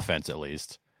 the offense at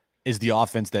least, is the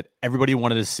offense that everybody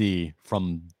wanted to see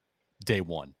from day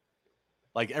one.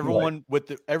 Like everyone with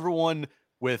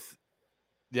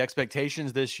the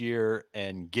expectations this year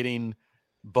and getting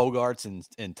Bogarts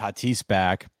and Tatis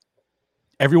back,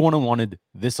 everyone wanted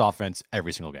this offense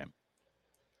every single game.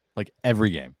 Like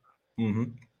every game. Mm-hmm.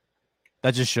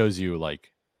 That just shows you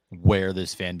like where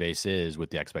this fan base is with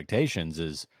the expectations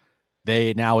is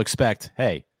they now expect,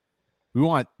 hey, we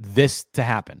want this to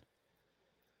happen.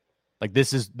 Like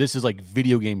this is like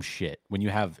video game shit. When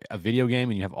you have a video game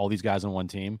and you have all these guys on one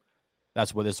team,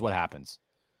 this is what happens.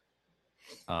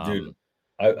 Dude,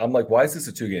 I'm like, why is this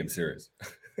a 2-game series?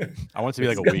 I want it to be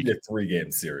like a week. Be a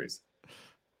 3-game series.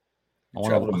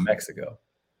 Travel to Mexico.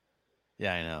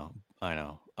 Yeah, I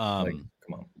know.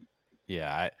 Come on.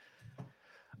 Yeah,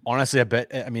 honestly, I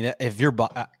bet. I mean, if you're,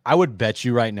 I would bet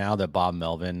you right now that Bob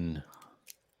Melvin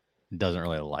doesn't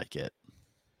really like it.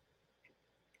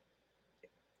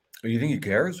 You think he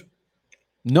cares?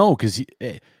 No, because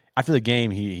after the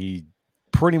game, he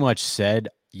pretty much said,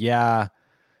 "Yeah,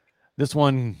 this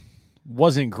one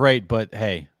wasn't great, but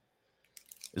hey,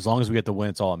 as long as we get the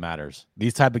win, it's all that matters."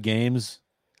 These type of games,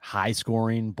 high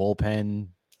scoring, bullpen,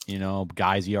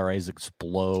 guys' ERAs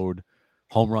explode,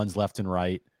 home runs left and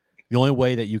right. The only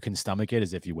way that you can stomach it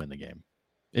is if you win the game.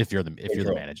 If you're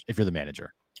the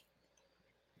manager.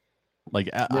 Like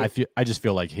I just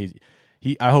feel like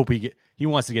I hope he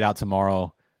wants to get out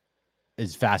tomorrow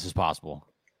as fast as possible.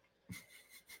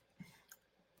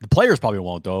 The players probably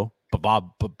won't though, but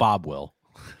Bob will.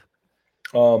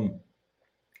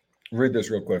 Read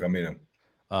this real quick. I mean him.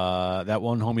 That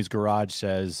one homie's garage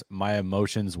says my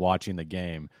emotions watching the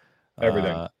game.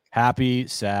 Everything. Happy,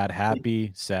 sad,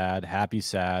 happy, sad, happy,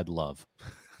 sad, love.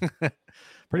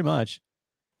 Pretty much.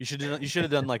 You should have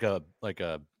done like a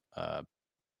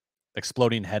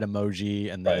exploding head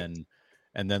emoji and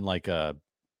then like a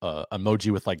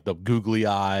emoji with like the googly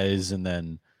eyes and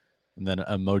then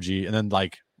emoji and then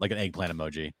like an eggplant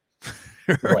emoji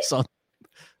or something.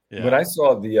 Yeah. When I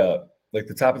saw the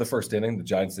top of the first inning, the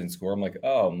Giants didn't score. I'm like,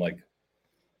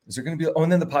 is there going to be? Oh,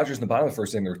 and then the Padres in the bottom of the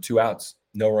first inning, there were 2 outs,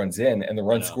 no runs in, and the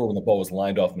run scored when the ball was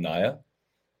lined off Minaya.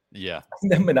 Yeah.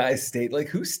 And then Minaya stayed. Like,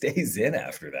 who stays in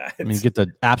after that? I mean, you get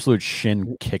the absolute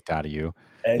shin kicked out of you.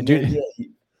 And dude,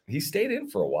 he stayed in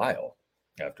for a while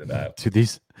after that. Dude,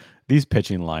 these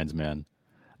pitching lines, man.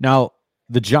 Now,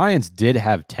 the Giants did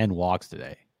have 10 walks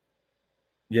today.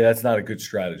 Yeah, that's not a good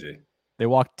strategy. They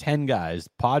walked 10 guys.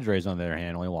 Padres, on the other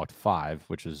hand, only walked 5,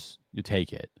 which is, you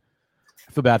take it.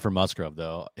 I feel bad for Musgrove,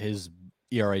 though. His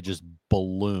ERA just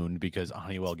ballooned because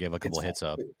Honeywell gave a couple of hits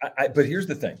up. But here's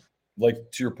the thing. Like,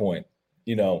 to your point,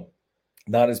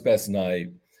 not his best night.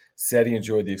 Said he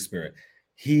enjoyed the experience.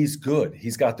 He's good.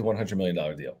 He's got the $100 million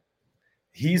deal.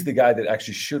 He's the guy that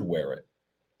actually should wear it.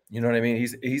 You know what I mean?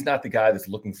 He's not the guy that's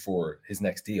looking for his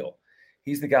next deal.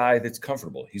 He's the guy that's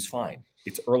comfortable. He's fine.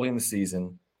 It's early in the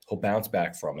season. He'll bounce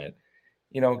back from it.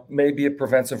 Maybe it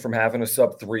prevents him from having a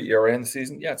sub-3 ERA in the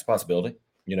season. Yeah, it's a possibility.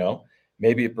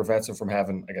 Maybe it prevents him from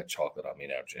having – I got chocolate on me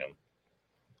now, Jim.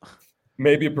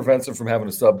 Maybe it prevents him from having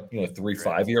a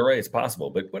sub-3.5 ERA. It's possible,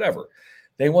 but whatever.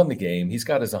 They won the game. He's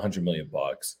got his $100 million.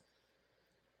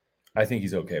 I think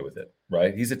he's okay with it,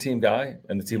 right? He's a team guy,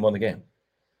 and the team won the game.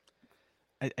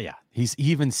 Yeah, he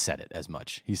even said it as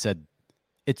much. He said,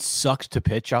 it sucks to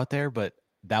pitch out there, but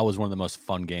that was one of the most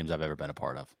fun games I've ever been a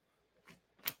part of.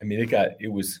 I mean, when he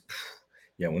was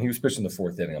pitching the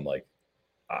 4th inning, I'm like,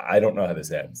 I don't know how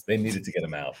this ends. They needed to get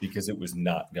him out because it was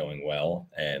not going well.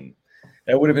 And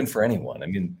That would have been for anyone. I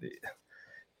mean,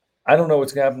 I don't know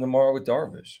what's going to happen tomorrow with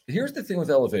Darvish. Here's the thing with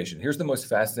elevation. Here's the most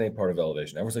fascinating part of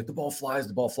elevation. Everyone's like, the ball flies,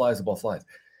 the ball flies, the ball flies.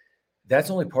 That's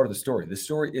only part of the story. The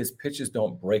story is pitches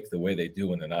don't break the way they do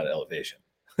when they're not at elevation.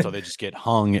 So they just get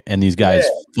hung, and these guys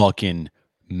fucking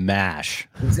mash.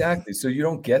 Exactly. So you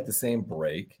don't get the same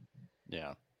break.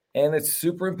 Yeah. And it's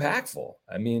super impactful.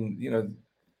 I mean,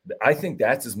 I think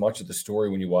that's as much of the story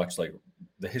when you watch like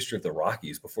the history of the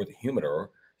Rockies before the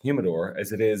humidor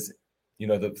as it is,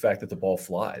 the fact that the ball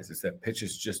flies. Is that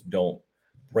pitches just don't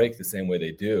break the same way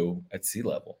they do at sea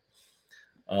level.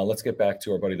 Let's get back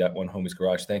to our buddy, that one homie's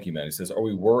garage. Thank you, man. He says, are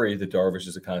we worried that Darvish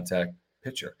is a contact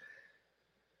pitcher?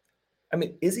 I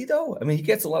mean, is he though? I mean, he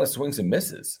gets a lot of swings and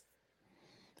misses.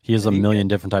 He has a million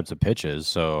different types of pitches.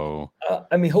 So,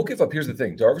 I mean, he'll give up. Here's the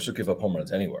thing. Darvish will give up home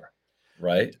runs anywhere,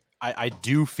 right? I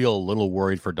do feel a little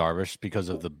worried for Darvish because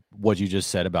of what you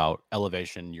just said about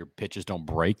elevation. Your pitches don't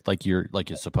break like you're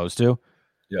supposed to.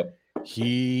 Yep.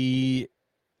 He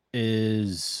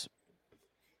is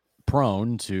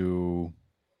prone to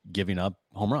giving up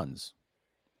home runs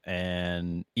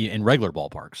and in regular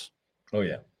ballparks. Oh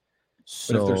yeah.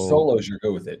 So but if they're solos, you're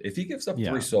good with it. If he gives up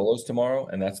 3 solos tomorrow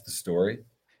and that's the story,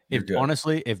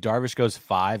 honestly, if Darvish goes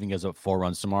 5 and gives up 4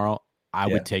 runs tomorrow, I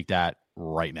would take that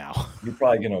right now. You're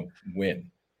probably going to win.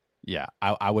 Yeah,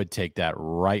 I would take that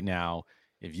right now.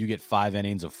 If you get 5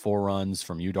 innings of 4 runs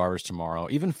from you, Darvish, tomorrow,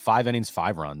 even 5 innings,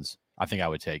 5 runs, I think I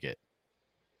would take it.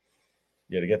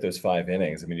 Yeah, to get those 5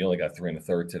 innings. I mean, you only got 3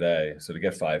 1/3 today. So to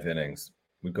get 5 innings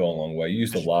would go a long way. You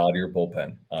used a lot of your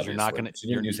bullpen, obviously. You're not going to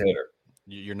use Hader.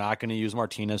 You're not going to use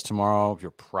Martinez tomorrow.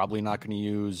 You're probably not going to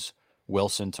use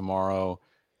Wilson tomorrow.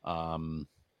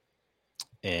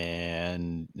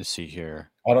 And let's see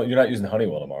here. You're not using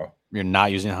Honeywell tomorrow. You're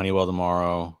not using Honeywell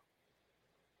tomorrow.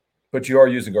 But you are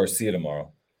using Garcia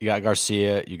tomorrow. You got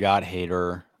Garcia. You got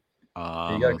Hader.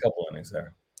 You got a couple innings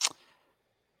there.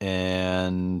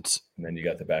 And then you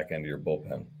got the back end of your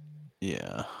bullpen.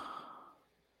 Yeah.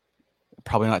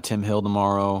 Probably not Tim Hill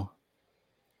tomorrow.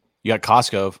 You got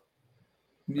Koskov.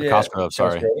 Yeah, Cosgrove,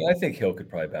 sorry. Cosgrove. I think Hill could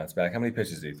probably bounce back. How many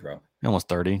pitches did he throw? Almost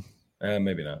 30.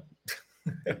 Maybe not.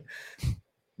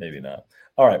 Maybe not.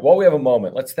 All right. While we have a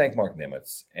moment, let's thank Mark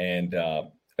Nimitz. And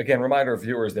again, reminder of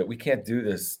viewers that we can't do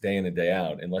this day in and day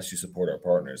out unless you support our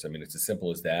partners. I mean, it's as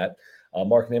simple as that.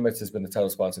 Mark Nimitz has been the title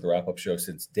sponsor of the Wrap-Up Show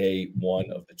since day one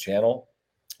of the channel,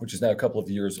 which is now a couple of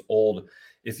years old.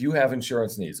 If you have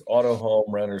insurance needs, auto, home,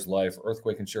 renters, life,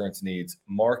 earthquake insurance needs,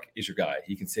 Mark is your guy.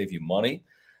 He can save you money.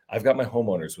 I've got my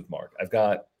homeowners with Mark. I've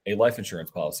got a life insurance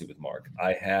policy with Mark.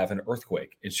 I have an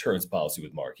earthquake insurance policy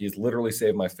with Mark. He has literally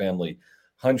saved my family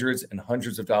hundreds and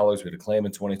hundreds of dollars. We had a claim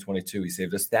in 2022. He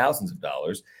saved us thousands of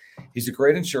dollars. He's a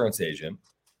great insurance agent.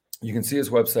 You can see his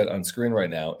website on screen right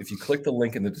now. If you click the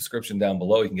link in the description down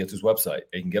below, you can get to his website.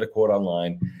 You can get a quote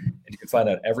online, and you can find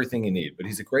out everything you need. But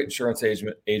he's a great insurance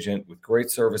agent with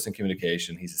great service and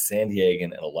communication. He's a San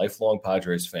Diegan and a lifelong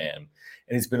Padres fan, and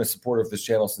he's been a supporter of this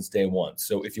channel since day one.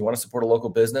 So if you want to support a local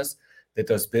business that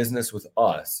does business with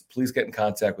us, please get in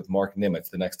contact with Mark Nimitz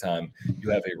the next time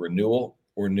you have a renewal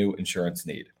or new insurance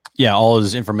need. Yeah, all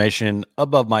his information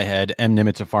above my head,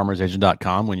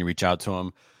 mnimitz@farmersagent.com. When you reach out to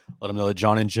him, let him know that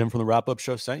John and Jim from the Wrap-Up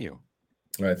Show sent you.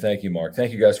 All right, thank you, Mark.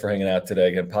 Thank you guys for hanging out today.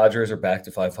 Again, Padres are back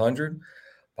to 500.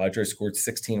 Padres scored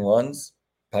 16 runs.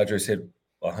 Padres hit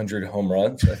 100 home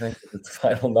runs, I think is the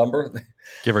final number.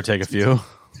 Give or take a few.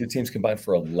 Two teams combined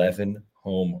for 11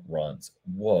 home runs.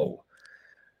 Whoa.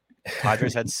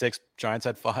 Padres had 6, Giants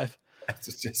had 5.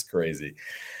 That's just crazy.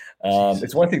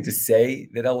 It's one thing to say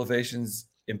that elevation's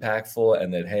impactful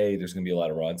and that, hey, there's going to be a lot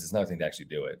of runs. It's another thing to actually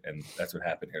do it. And that's what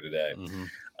happened here today.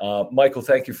 Mm-hmm. Michael,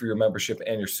 thank you for your membership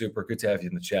and your super. Good to have you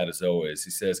in the chat as always.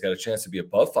 He says, got a chance to be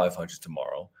above 500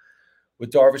 tomorrow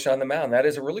with Darvish on the mound. That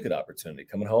is a really good opportunity.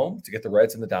 Coming home to get the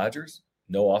Reds and the Dodgers.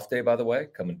 No off day, by the way,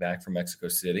 coming back from Mexico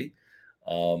City.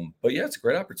 But yeah, it's a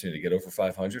great opportunity to get over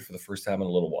 500 for the first time in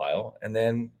a little while. And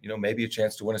then, maybe a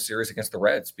chance to win a series against the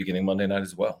Reds beginning Monday night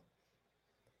as well.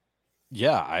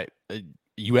 Yeah,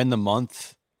 you end the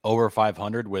month over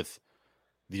 500 with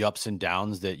the ups and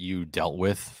downs that you dealt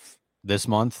with this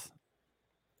month.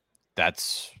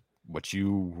 That's what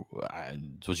you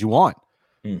want.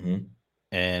 Mm-hmm.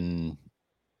 And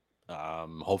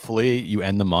hopefully you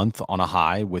end the month on a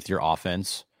high with your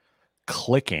offense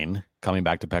clicking coming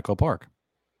back to Petco Park.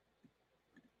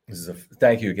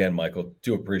 Thank you again, Michael.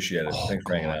 Do appreciate it. Thanks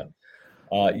for hanging out.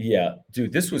 Yeah,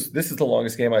 dude, this is the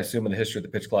longest game I assume in the history of the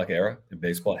pitch clock era in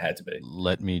baseball. It had to be.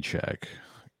 Let me check.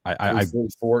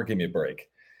 344. Give me a break.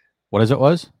 What is it?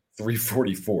 Was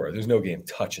 344. There's no game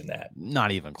touching that.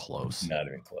 Not even close. Not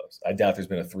even close. I doubt there's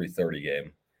been a 330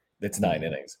 game. It's 9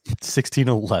 innings.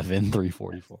 16-11,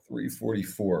 344.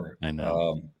 344. I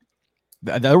know.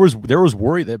 There was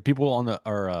worry that people on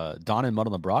Don and Mudd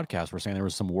on the broadcast were saying there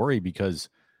was some worry because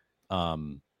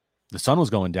the sun was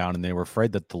going down and they were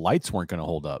afraid that the lights weren't going to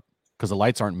hold up because the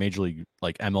lights aren't major league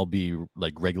like MLB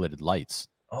like regulated lights.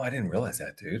 Oh, I didn't realize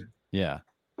that, dude. Yeah,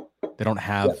 they don't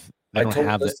have. Yeah. They don't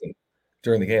have it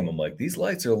during the game. I'm like, these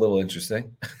lights are a little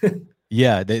interesting.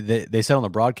 Yeah, they said on the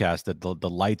broadcast that the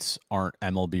lights aren't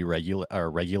MLB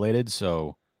regulated,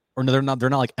 so or no, they're not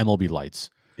like MLB lights.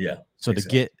 Yeah. So to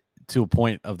get to a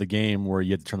point of the game where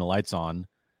you have to turn the lights on,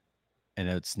 and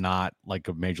it's not like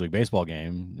a Major League Baseball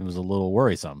game, it was a little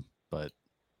worrisome. But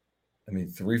I mean,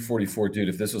 344, dude.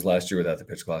 If this was last year without the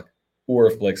pitch clock, or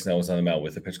if Blake Snell was on the mound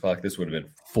with the pitch clock, this would have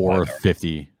been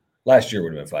 4:50. Last year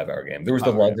would have been a 5-hour game. There was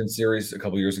the London series a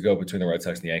couple years ago between the Red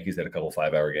Sox and the Yankees that had a couple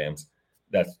 5-hour games.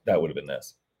 That would have been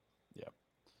this. Yeah,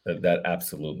 that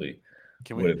absolutely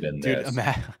would have been this.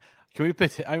 Can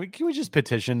we just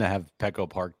petition to have Petco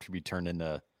Park to be turned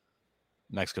into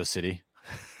Mexico City?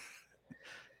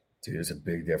 Dude, there's a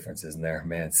big difference, isn't there?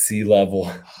 Man, sea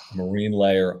level, marine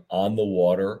layer on the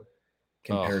water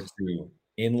compared to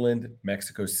inland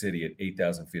Mexico City at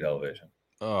 8,000 feet elevation.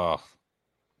 Oh,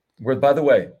 where, by the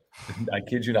way, I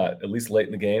kid you not, at least late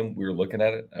in the game, we were looking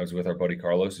at it. I was with our buddy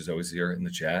Carlos, who's always here in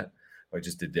the chat, who I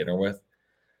just did dinner with.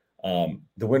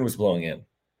 The wind was blowing in.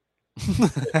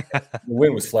 The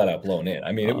wind was flat out blowing in.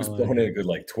 I mean, it was blowing in a good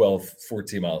like 12,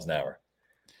 14 miles an hour.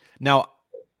 Now,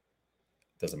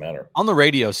 doesn't matter. On the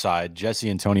radio side,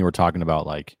 Jesse and Tony were talking about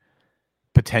like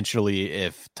potentially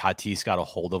if Tatis got a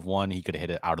hold of one, he could hit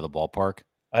it out of the ballpark.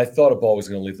 I thought a ball was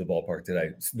going to leave the ballpark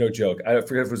today. No joke. I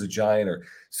forget if it was a Giant or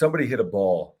somebody hit a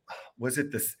ball. Was it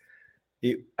this?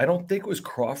 I don't think it was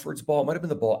Crawford's ball. It might have been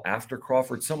the ball after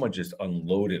Crawford. Someone just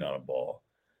unloaded on a ball.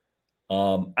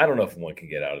 I don't know if one can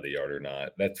get out of the yard or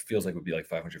not. That feels like it would be like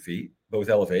 500 feet. But with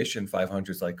elevation,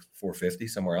 500 is like 450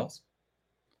 somewhere else.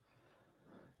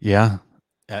 Yeah.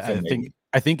 I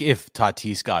think if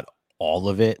Tatis got all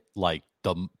of it, like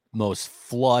the most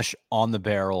flush on the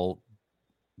barrel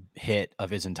hit of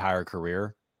his entire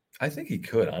career, I think he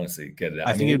could honestly get it out.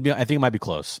 I think it might be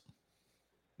close.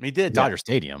 I mean, he did at Dodger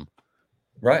Stadium.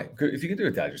 Right. If you can do it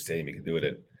at Dodger Stadium, you can do it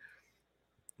at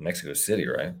Mexico City,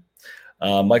 right?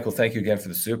 Michael, thank you again for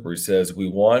the super. He says, we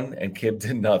won and Kib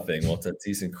did nothing while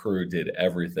Tatis and crew did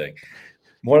everything.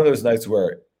 One of those nights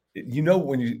where,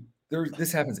 when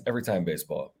this happens every time in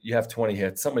baseball. You have 20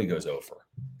 hits, somebody goes over.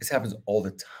 This happens all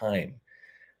the time.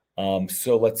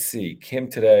 So let's see. Kim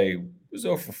today was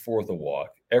 0 for 4 with a walk.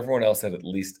 Everyone else had at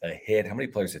least a hit. How many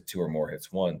players had 2 or more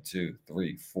hits? 1, 2,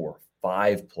 3, 4,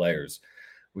 5 players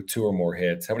with 2 or more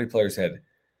hits. How many players had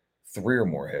 3 or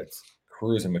more hits?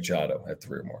 Cruz and Machado had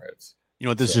 3 or more hits. You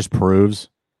know what this just proves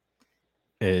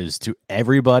is to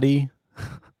everybody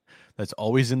that's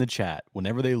always in the chat,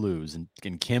 whenever they lose, and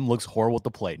Kim looks horrible at the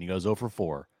plate, and he goes 0 for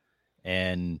 4,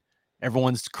 and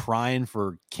everyone's crying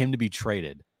for Kim to be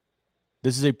traded.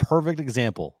 This is a perfect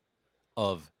example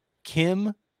of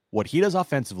Kim, what he does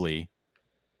offensively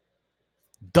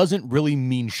doesn't really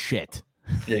mean shit.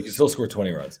 Yeah, you can still score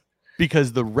 20 runs.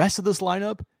 Because the rest of this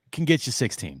lineup can get you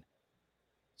 16.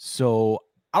 So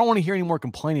I don't want to hear any more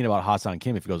complaining about Hassan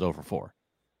Kim if he goes 0 for 4.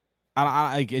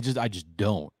 I just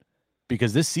don't.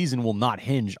 Because this season will not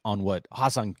hinge on what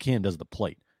Hassan Kim does at the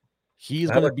plate. He's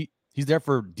there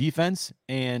for defense,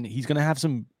 and he's going to have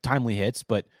some timely hits.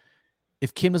 But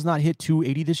if Kim does not hit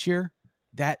 280 this year,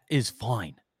 that is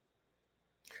fine.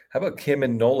 How about Kim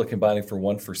and Nola combining for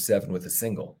 1 for 7 with a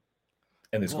single?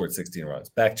 And they scored 16 runs.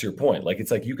 Back to your point. Like,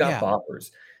 it's like you got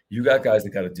boppers. You got guys that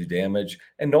got to do damage.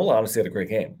 And Nola honestly had a great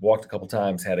game. Walked a couple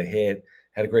times, had a hit,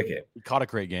 had a great game. He caught a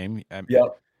great game. Yeah.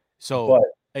 So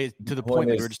to the point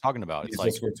that we were just talking about, it's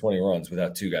like scored 20 runs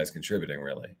without 2 guys contributing,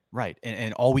 really. Right.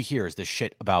 And all we hear is this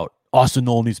shit about Austin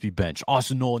Nola needs to be benched.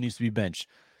 Austin Nola needs to be benched.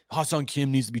 Hassan Kim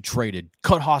needs to be traded.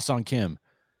 Cut Hassan Kim.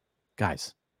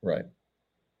 Guys. Right.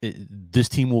 This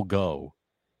team will go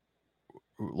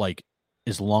like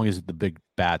as long as the big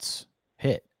bats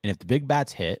hit. And if the big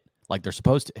bats hit like they're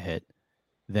supposed to hit,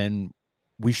 then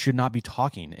we should not be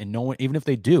talking. And no one, even if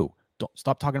they do, don't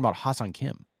stop talking about Hassan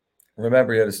Kim.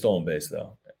 Remember, he had a stolen base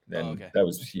though, and that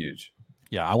was huge.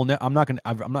 Yeah, I will. I'm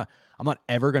not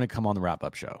ever gonna come on the wrap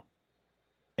up show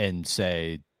and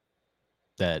say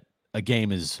that a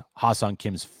game is Hassan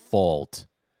Kim's fault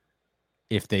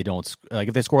if they don't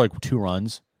if they score like 2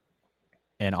 runs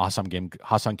and Hassan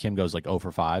Kim goes like 0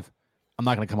 for 5. I'm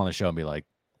not gonna come on the show and be like,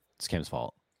 it's Kim's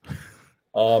fault.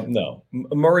 No.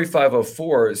 Murray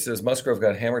 504 says Musgrove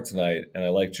got hammered tonight, and I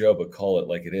like Joe, but call it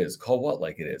like it is. Call what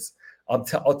like it is?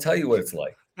 I'll tell you what it's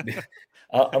like.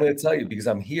 I'm going to tell you because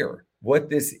I'm here. What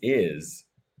this is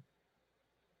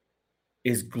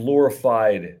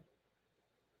glorified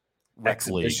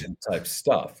exhibition type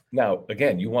stuff. Now,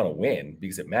 again, you want to win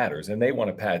because it matters, and they want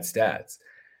to pad stats.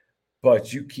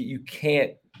 But you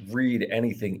can't read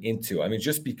anything into. I mean,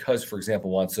 just because, for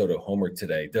example, Juan Soto homered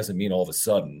today doesn't mean all of a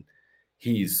sudden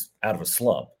he's out of a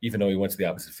slump, even though he went to the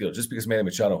opposite field. Just because Manny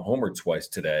Machado homered twice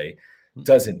today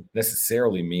doesn't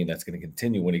necessarily mean that's going to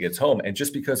continue when he gets home. And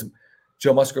just because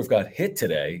Joe Musgrove got hit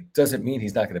today doesn't mean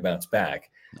he's not going to bounce back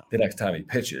the next time he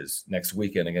pitches next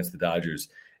weekend against the Dodgers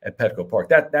at Petco Park.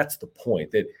 That's the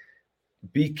point. That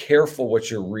be careful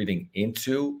what you're reading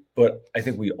into, but I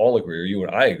think we all agree, or you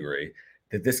and I agree,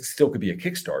 that this still could be a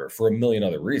Kickstarter for a million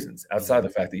other reasons outside of the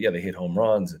fact that, yeah, they hit home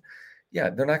runs. Yeah,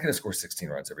 they're not going to score 16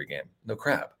 runs every game. No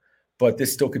crap. But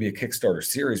this still could be a Kickstarter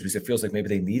series because it feels like maybe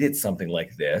they needed something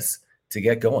like this to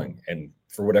get going. And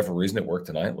for whatever reason, it worked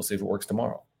tonight. We'll see if it works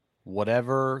tomorrow.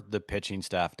 Whatever the pitching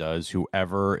staff does,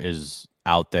 whoever is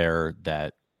out there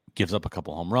that gives up a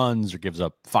couple home runs or gives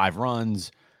up 5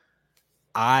 runs,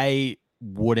 I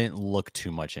wouldn't look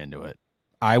too much into it.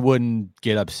 I wouldn't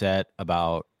get upset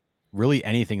about really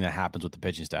anything that happens with the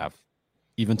pitching staff,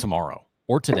 even tomorrow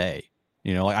or today.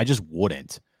 I just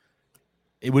wouldn't.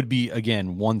 It would be,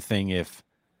 again, one thing if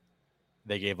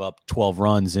they gave up 12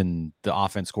 runs and the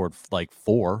offense scored like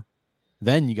 4,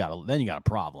 then you got a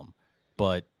problem.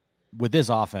 But with this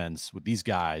offense, with these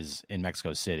guys in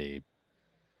Mexico City,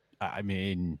 I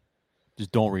mean,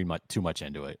 just don't read too much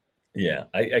into it. Yeah,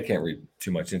 I can't read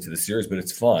too much into the series, but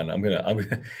it's fun.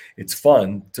 It's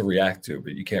fun to react to,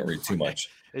 but you can't read too much.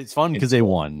 It's fun because they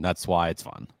won. That's why it's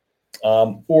fun.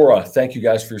 Aura, thank you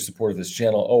guys for your support of this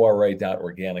channel.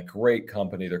 ORA.organic, great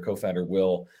company. Their co-founder,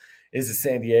 Will, is a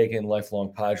San Diegan,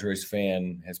 lifelong Padres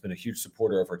fan, has been a huge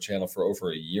supporter of our channel for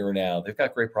over a year now. They've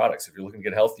got great products. If you're looking to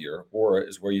get healthier, Aura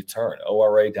is where you turn.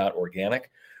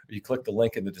 ORA.organic. You click the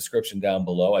link in the description down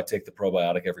below. I take the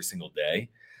probiotic every single day,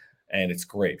 and it's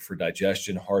great for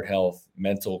digestion, heart health,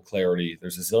 mental clarity.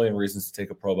 There's a zillion reasons to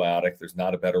take a probiotic. There's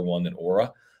not a better one than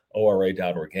Aura.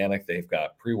 ORA.organic. They've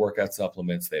got pre-workout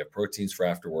supplements. They have proteins for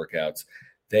after workouts.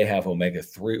 They have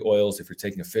omega-3 oils. If you're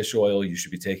taking a fish oil, you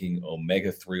should be taking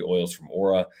omega-3 oils from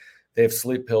Aura. They have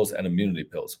sleep pills and immunity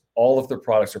pills. All of their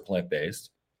products are plant-based.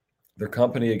 Their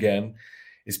company, again,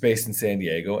 is based in San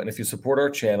Diego. And if you support our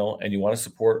channel and you want to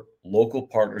support local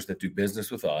partners that do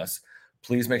business with us,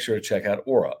 please make sure to check out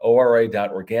Aura,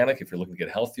 ORA.organic. If you're looking to get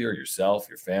healthier yourself,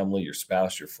 your family, your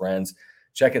spouse, your friends,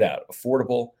 check it out.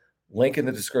 Affordable. Link in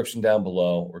the description down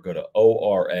below, or go to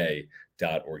ORA.organic.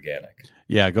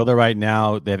 Yeah, go there right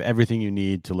now. They have everything you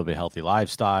need to live a healthy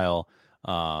lifestyle.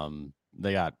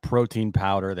 They got protein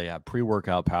powder. They have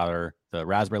pre-workout powder. The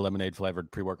raspberry lemonade flavored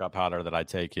pre-workout powder that I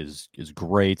take is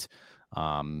great.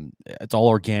 It's all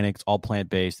organic. It's all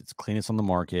plant-based. It's the cleanest on the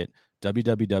market.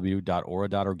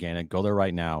 www.aura.organic. Go there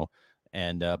right now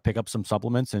and pick up some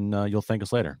supplements, and you'll thank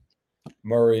us later.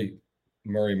 Murray.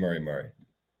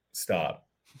 Stop.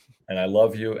 And I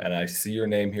love you, and I see your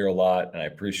name here a lot, and I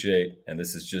appreciate. And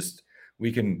this is just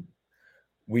we can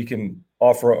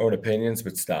offer our own opinions,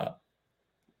 but stop.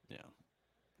 Yeah.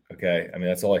 Okay. I mean,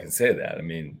 that's all I can say to that. I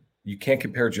mean, you can't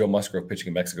compare Joe Musgrove pitching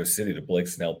in Mexico City to Blake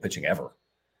Snell pitching ever.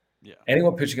 Yeah.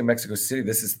 Anyone pitching in Mexico City,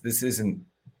 this isn't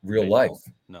real baseball.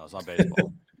 life. No, it's not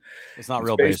baseball. It's not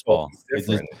real baseball.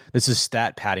 This is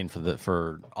stat padding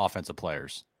for offensive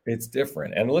players. It's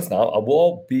different. And listen, I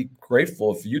will be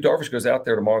grateful if Yu Darvish goes out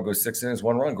there tomorrow and goes 6 innings,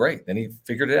 1 run. Great. Then he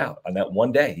figured it out. On that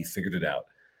one day, he figured it out.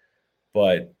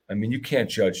 But, I mean, you can't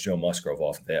judge Joe Musgrove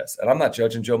off of this. And I'm not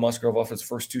judging Joe Musgrove off his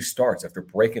first 2 starts after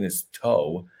breaking his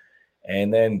toe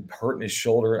and then hurting his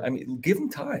shoulder. I mean, give him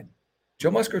time.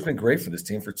 Joe Musgrove's been great for this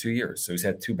team for 2 years. So he's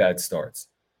had 2 bad starts.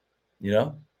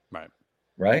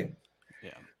 Right?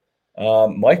 Yeah.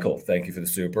 Michael, thank you for the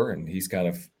super. And he's kind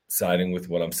of siding with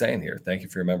what I'm saying here. Thank you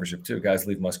for your membership too. Guys,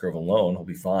 leave Musgrove alone. He'll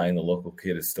be fine. The local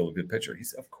kid is still a good pitcher.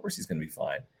 Of course he's going to be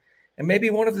fine. And maybe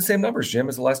one of the same numbers, Jim,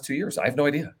 as the last 2 years. I have no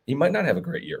idea. He might not have a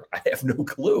great year. I have no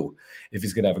clue if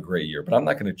he's going to have a great year, but I'm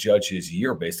not going to judge his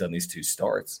year based on these 2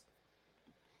 starts.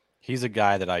 He's a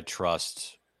guy that I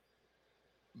trust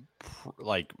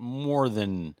like more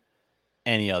than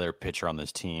any other pitcher on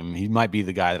this team. He might be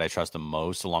the guy that I trust the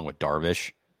most, along with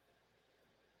Darvish.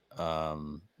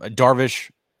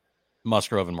 Darvish,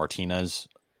 Musgrove, and Martinez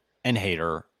and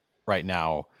Hader right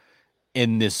now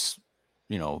in this,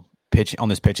 pitch on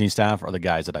this pitching staff are the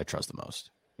guys that I trust the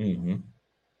most. Mm-hmm.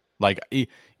 Like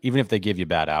even if they give you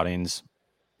bad outings,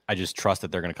 I just trust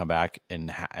that they're going to come back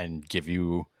and give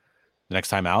you the next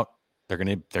time out. They're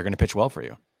going to pitch well for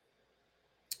you.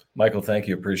 Michael, thank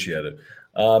you. Appreciate it.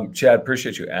 Chad,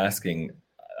 appreciate you asking.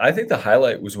 I think the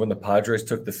highlight was when the Padres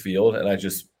took the field, and I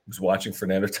just was watching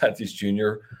Fernando Tatis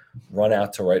Jr. run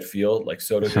out to right field like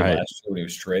Soto did last year when he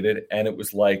was traded, and it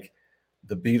was like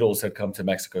the Beatles had come to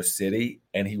Mexico City,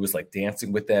 and he was like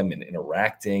dancing with them and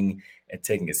interacting and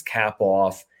taking his cap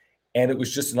off, and it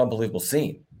was just an unbelievable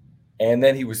scene. And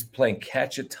then he was playing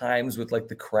catch at times with like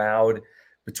the crowd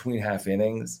between half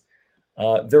innings.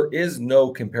 There is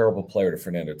no comparable player to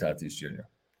Fernando Tatis Jr.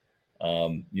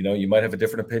 You might have a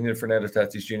different opinion of Fernando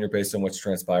Tatis Jr. based on what's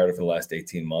transpired over the last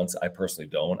 18 months. I personally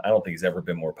don't. I don't think he's ever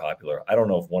been more popular. I don't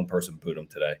know if one person booed him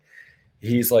today.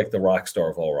 He's like the rock star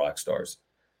of all rock stars.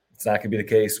 It's not going to be the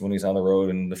case when he's on the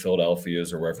road in the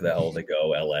Philadelphias or wherever the hell they go,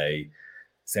 LA,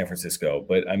 San Francisco.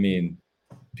 But I mean,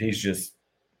 he's just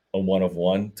a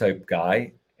one-of-one type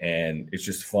guy, and it's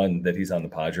just fun that he's on the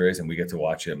Padres, and we get to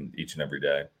watch him each and every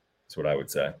day. That's what I would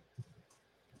say.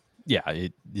 Yeah,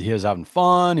 he was having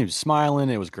fun. He was smiling.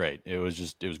 It was great. It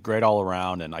was great all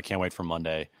around, and I can't wait for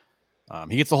Monday.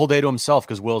 He gets the whole day to himself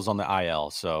because Will's on the IL.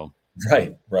 So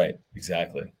right,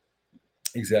 exactly.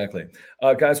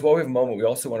 Guys, while we have a moment, we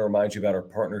also want to remind you about our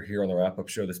partner here on the wrap-up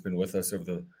show that's been with us over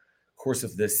the course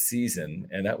of this season,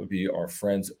 and that would be our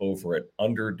friends over at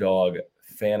Underdog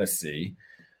Fantasy.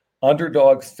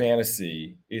 Underdog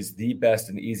Fantasy is the best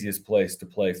and easiest place to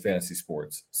play fantasy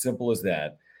sports. Simple as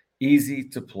that. Easy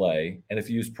to play. And if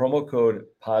you use promo code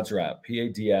PADSWRAP,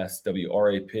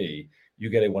 PADSWRAP, you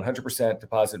get a 100%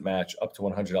 deposit match up to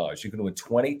 $100. You can win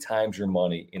 20 times your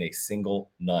money in a single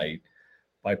night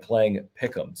by playing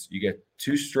pick'ems. You get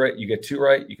two right,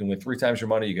 you can win 3 times your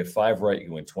money. You get 5 right, you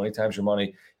can win 20 times your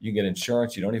money. You can get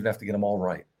insurance. You don't even have to get them all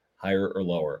right, higher or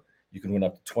lower. You can win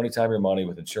up to 20 times your money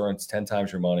with insurance, 10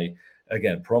 times your money.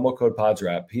 Again, promo code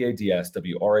PADSWRAP,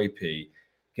 PADSWRAP.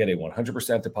 Get a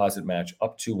 100% deposit match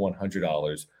up to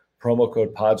 $100. Promo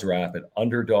code PADSWRAP at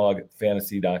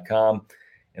UnderdogFantasy.com.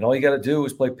 And all you got to do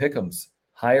is play pick'ems,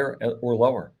 higher or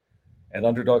lower, at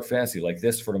Underdog Fantasy like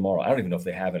this for tomorrow. I don't even know if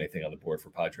they have anything on the board for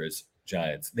Padres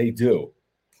Giants. They do.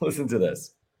 Listen to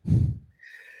this.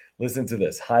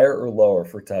 Higher or lower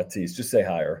for Tatis. Just say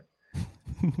higher.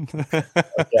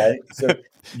 Okay. So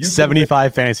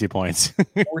 75 fantasy points.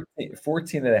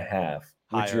 14 and a half,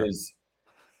 which higher. is,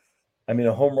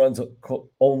 a home run's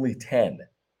only 10.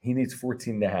 He needs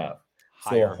 14 and a half.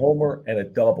 Higher. So a homer and a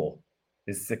double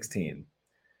is 16.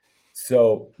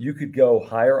 So you could go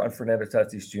higher on Fernando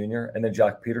Tatis Jr. and then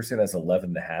Jock Peterson has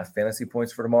 11 and a half fantasy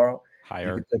points for tomorrow.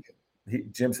 Higher.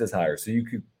 Jim says higher. So you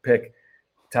could pick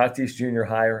Tatis Jr.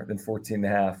 higher than 14 and a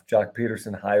half, Jock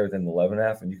Peterson higher than 11 and a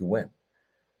half, and you can win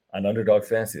on Underdog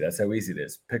Fantasy. That's how easy it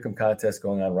is. Pick'em contest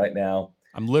going on right now.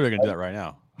 I'm literally going to do that right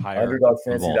now. Higher.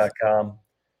 UnderdogFantasy.com.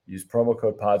 Use promo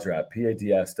code PADSWRAP,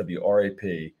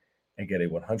 PADSWRAP, and get a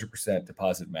 100%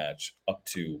 deposit match up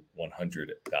to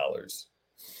 $100.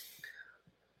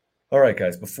 All right,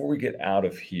 guys, before we get out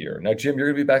of here. Now, Jim, you're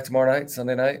going to be back tomorrow night,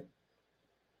 Sunday night?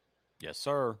 Yes,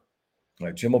 sir. All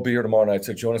right, Jim will be here tomorrow night,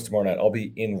 so join us tomorrow night. I'll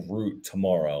be en route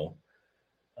tomorrow.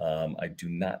 I do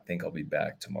not think I'll be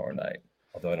back tomorrow night,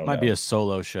 although I don't know. Might be a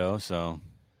solo show, so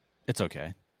it's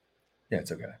okay. Yeah,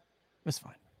 it's okay. It's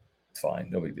fine. It's fine.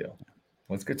 No big deal.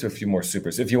 Let's get to a few more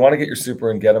supers. If you want to get your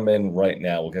super and get them in right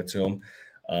now, we'll get to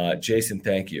them. Jason,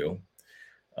 thank you.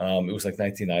 It was like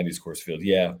 1990s Coors Field.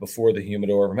 Yeah, before the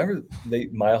Humidor. Remember the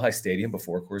Mile High Stadium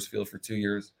before Coors Field for 2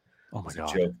 years? Oh my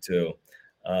God. A joke too.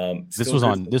 This was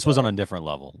on a different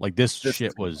level. Like this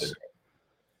shit was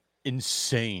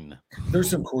insane. There's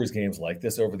some Coors games like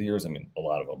this over the years. A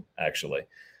lot of them actually.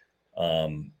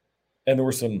 And there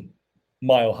were some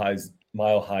mile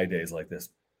high days like this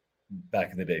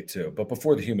back in the day too. But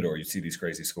before the Humidor, you see these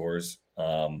crazy scores.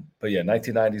 But yeah,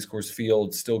 1990s Coors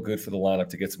Field, still good for the lineup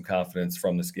to get some confidence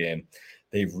from this game.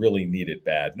 They really need it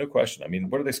bad. No question.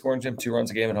 What are they scoring, Jim? 2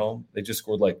 runs a game at home? They just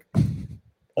scored like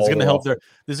It's going to help this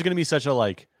is going to be such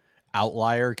a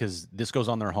outlier because this goes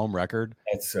on their home record.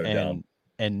 That's so dumb.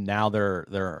 And now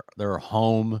their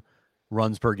home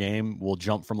runs per game will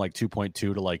jump from 2.2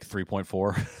 to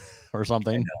 3.4 or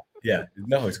something. Yeah,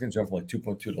 no, it's going to jump from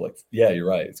 2.2 to yeah, you're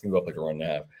right. It's going to go up a run and a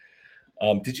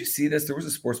half. Did you see this? There was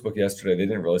a sports book yesterday. They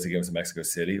didn't realize the game was in Mexico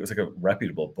City. It was a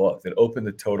reputable book that opened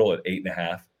the total at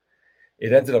 8.5.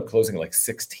 It ended up closing at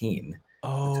 16.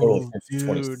 Oh, the total of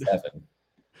 27.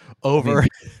 Over.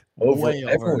 Way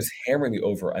everyone over. Was hammering the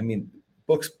over.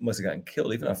 Books must have gotten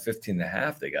killed. Even on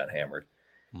 15.5, they got hammered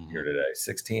here today.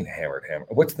 16 hammered.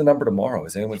 What's the number tomorrow?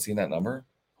 Has anyone seen that number?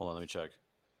 Hold on, let me check.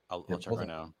 I'll check right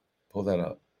now. Pull that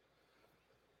up.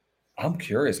 I'm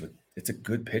curious. It's a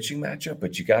good pitching matchup,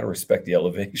 but you got to respect the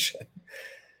elevation.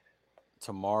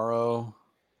 Tomorrow,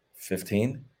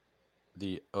 15.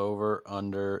 The over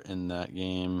under in that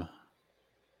game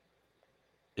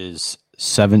is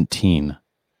 17.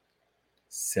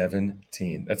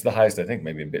 17. That's the highest, I think,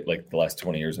 maybe a bit like the last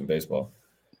 20 years in baseball.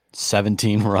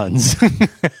 17 runs.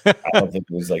 I don't think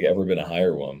there's ever been a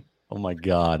higher one. Oh my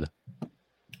God.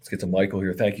 Let's get to Michael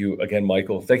here. Thank you again,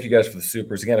 Michael. Thank you guys for the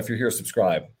supers. Again, if you're here,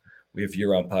 subscribe. We have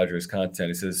year-round Padres content.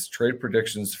 He says trade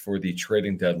predictions for the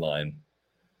trading deadline.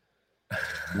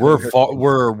 We're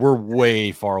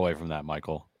way far away from that,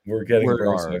 Michael. We're getting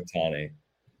Burns and Ohtani.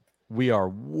 We are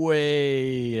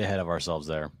way ahead of ourselves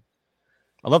there.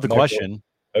 I love the question.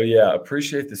 Oh, yeah.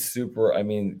 Appreciate the super. I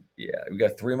mean, yeah, we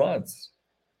got 3 months.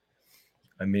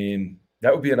 I mean,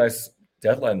 that would be a nice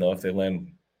deadline, though, if they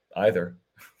land either.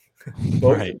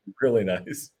 Both Right. would be really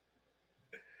nice.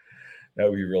 That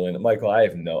would be really nice. Michael, I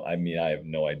have no idea.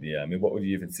 I mean, what would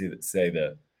you even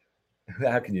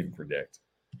how can you even predict?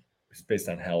 It's based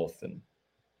on health, and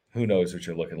who knows what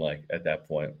you're looking like at that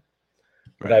point.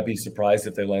 Would I be surprised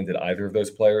if they landed either of those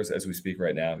players as we speak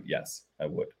right now? Yes, I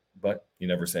would. But you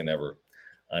never say never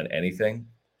on anything.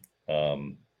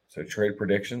 So trade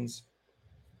predictions,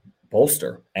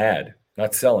 bolster, add,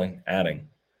 not selling, adding.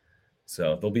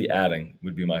 So they'll be adding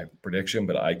would be my prediction,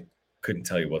 but I couldn't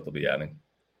tell you what they'll be adding.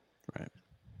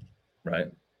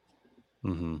 Right.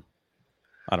 Mm-hmm.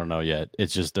 I don't know yet.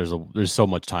 It's just there's so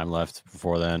much time left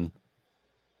before then.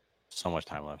 So much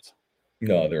time left.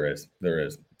 No, there is.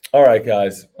 All right,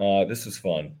 guys. This was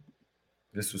fun.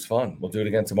 We'll do it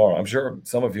again tomorrow. I'm sure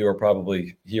some of you are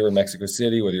probably here in Mexico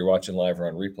City, whether you're watching live or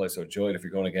on replay. So enjoy it. If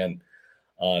you're going again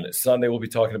on Sunday, we'll be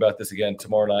talking about this again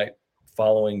tomorrow night.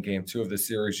 Following game 2 of the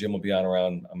series, Jim will be on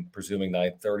around, I'm presuming,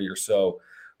 9:30 or so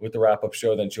with the wrap-up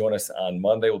show. Then join us on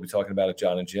Monday. We'll be talking about it,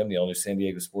 John and Jim, the all-new San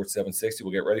Diego Sports 760.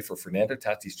 We'll get ready for Fernando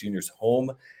Tatis Jr.'s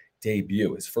home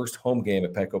debut. His first home game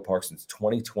at Petco Park since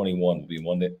 2021 will be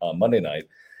Monday night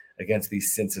against the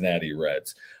Cincinnati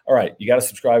Reds. All right, you got to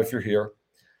subscribe if you're here.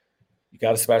 You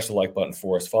got to smash the like button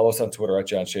for us. Follow us on Twitter at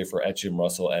John Schaefer, at Jim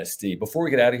Russell SD. Before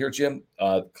we get out of here, Jim,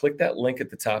 click that link at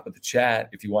the top of the chat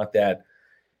if you want that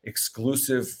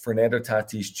exclusive Fernando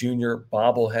Tatis Jr.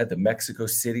 bobblehead, the Mexico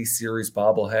City Series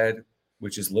bobblehead,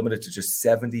 which is limited to just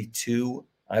 72,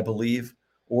 I believe,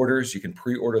 orders. You can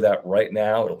pre-order that right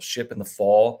now. It'll ship in the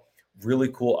fall. Really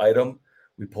cool item.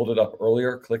 We pulled it up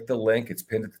earlier. Click the link. It's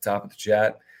pinned at the top of the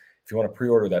chat. If you want to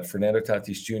pre-order that Fernando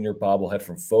Tatis Jr. bobblehead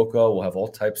from FOCO, we'll have all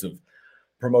types of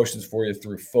promotions for you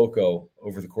through FOCO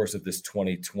over the course of this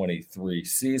 2023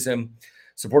 season.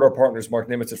 Support our partners, Mark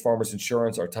Nimitz at Farmers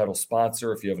Insurance, our title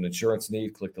sponsor. If you have an insurance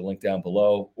need, click the link down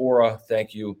below. Aura,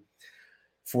 thank you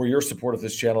for your support of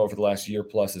this channel over the last year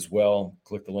plus as well.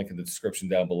 Click the link in the description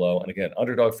down below. And again,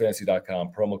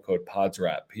 UnderdogFantasy.com, promo code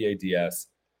PADSWRAP,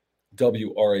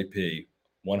 PADSWRAP,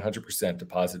 100%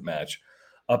 deposit match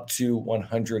up to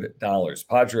 $100.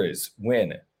 Padres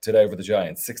win today over the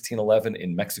Giants, 16-11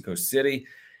 in Mexico City.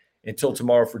 Until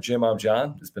tomorrow, for Jim, I'm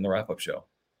John. This has been the wrap-up show.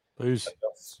 Peace.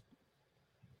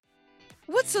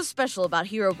 What's so special about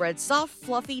Hero Bread's soft,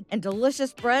 fluffy, and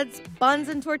delicious breads, buns,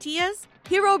 and tortillas?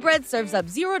 Hero Bread serves up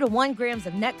 0 to 1 grams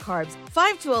of net carbs,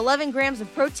 5 to 11 grams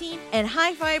of protein, and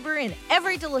high fiber in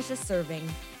every delicious serving.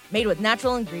 Made with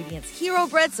natural ingredients, Hero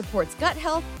Bread supports gut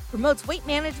health, promotes weight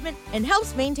management, and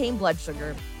helps maintain blood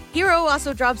sugar. Hero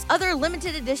also drops other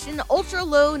limited edition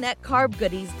ultra-low net carb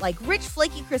goodies like rich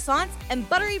flaky croissants and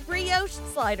buttery brioche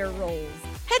slider rolls.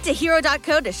 Head to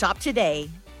hero.co to shop today.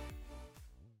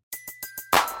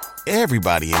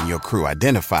 Everybody in your crew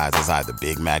identifies as either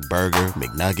Big Mac Burger,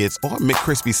 McNuggets, or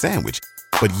McCrispy Sandwich.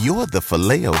 But you're the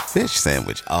Filet-O-Fish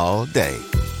Sandwich all day.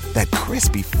 That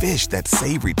crispy fish, that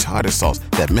savory tartar sauce,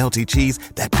 that melty cheese,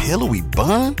 that pillowy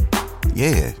bun.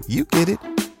 Yeah, you get it.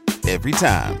 Every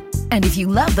time. And if you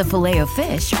love the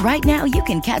Filet-O-Fish, right now you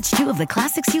can catch 2 of the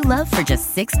classics you love for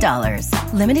just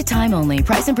 $6. Limited time only.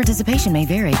 Price and participation may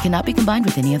vary. Cannot be combined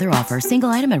with any other offer. Single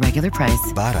item at regular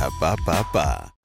price. Ba-da-ba-ba-ba.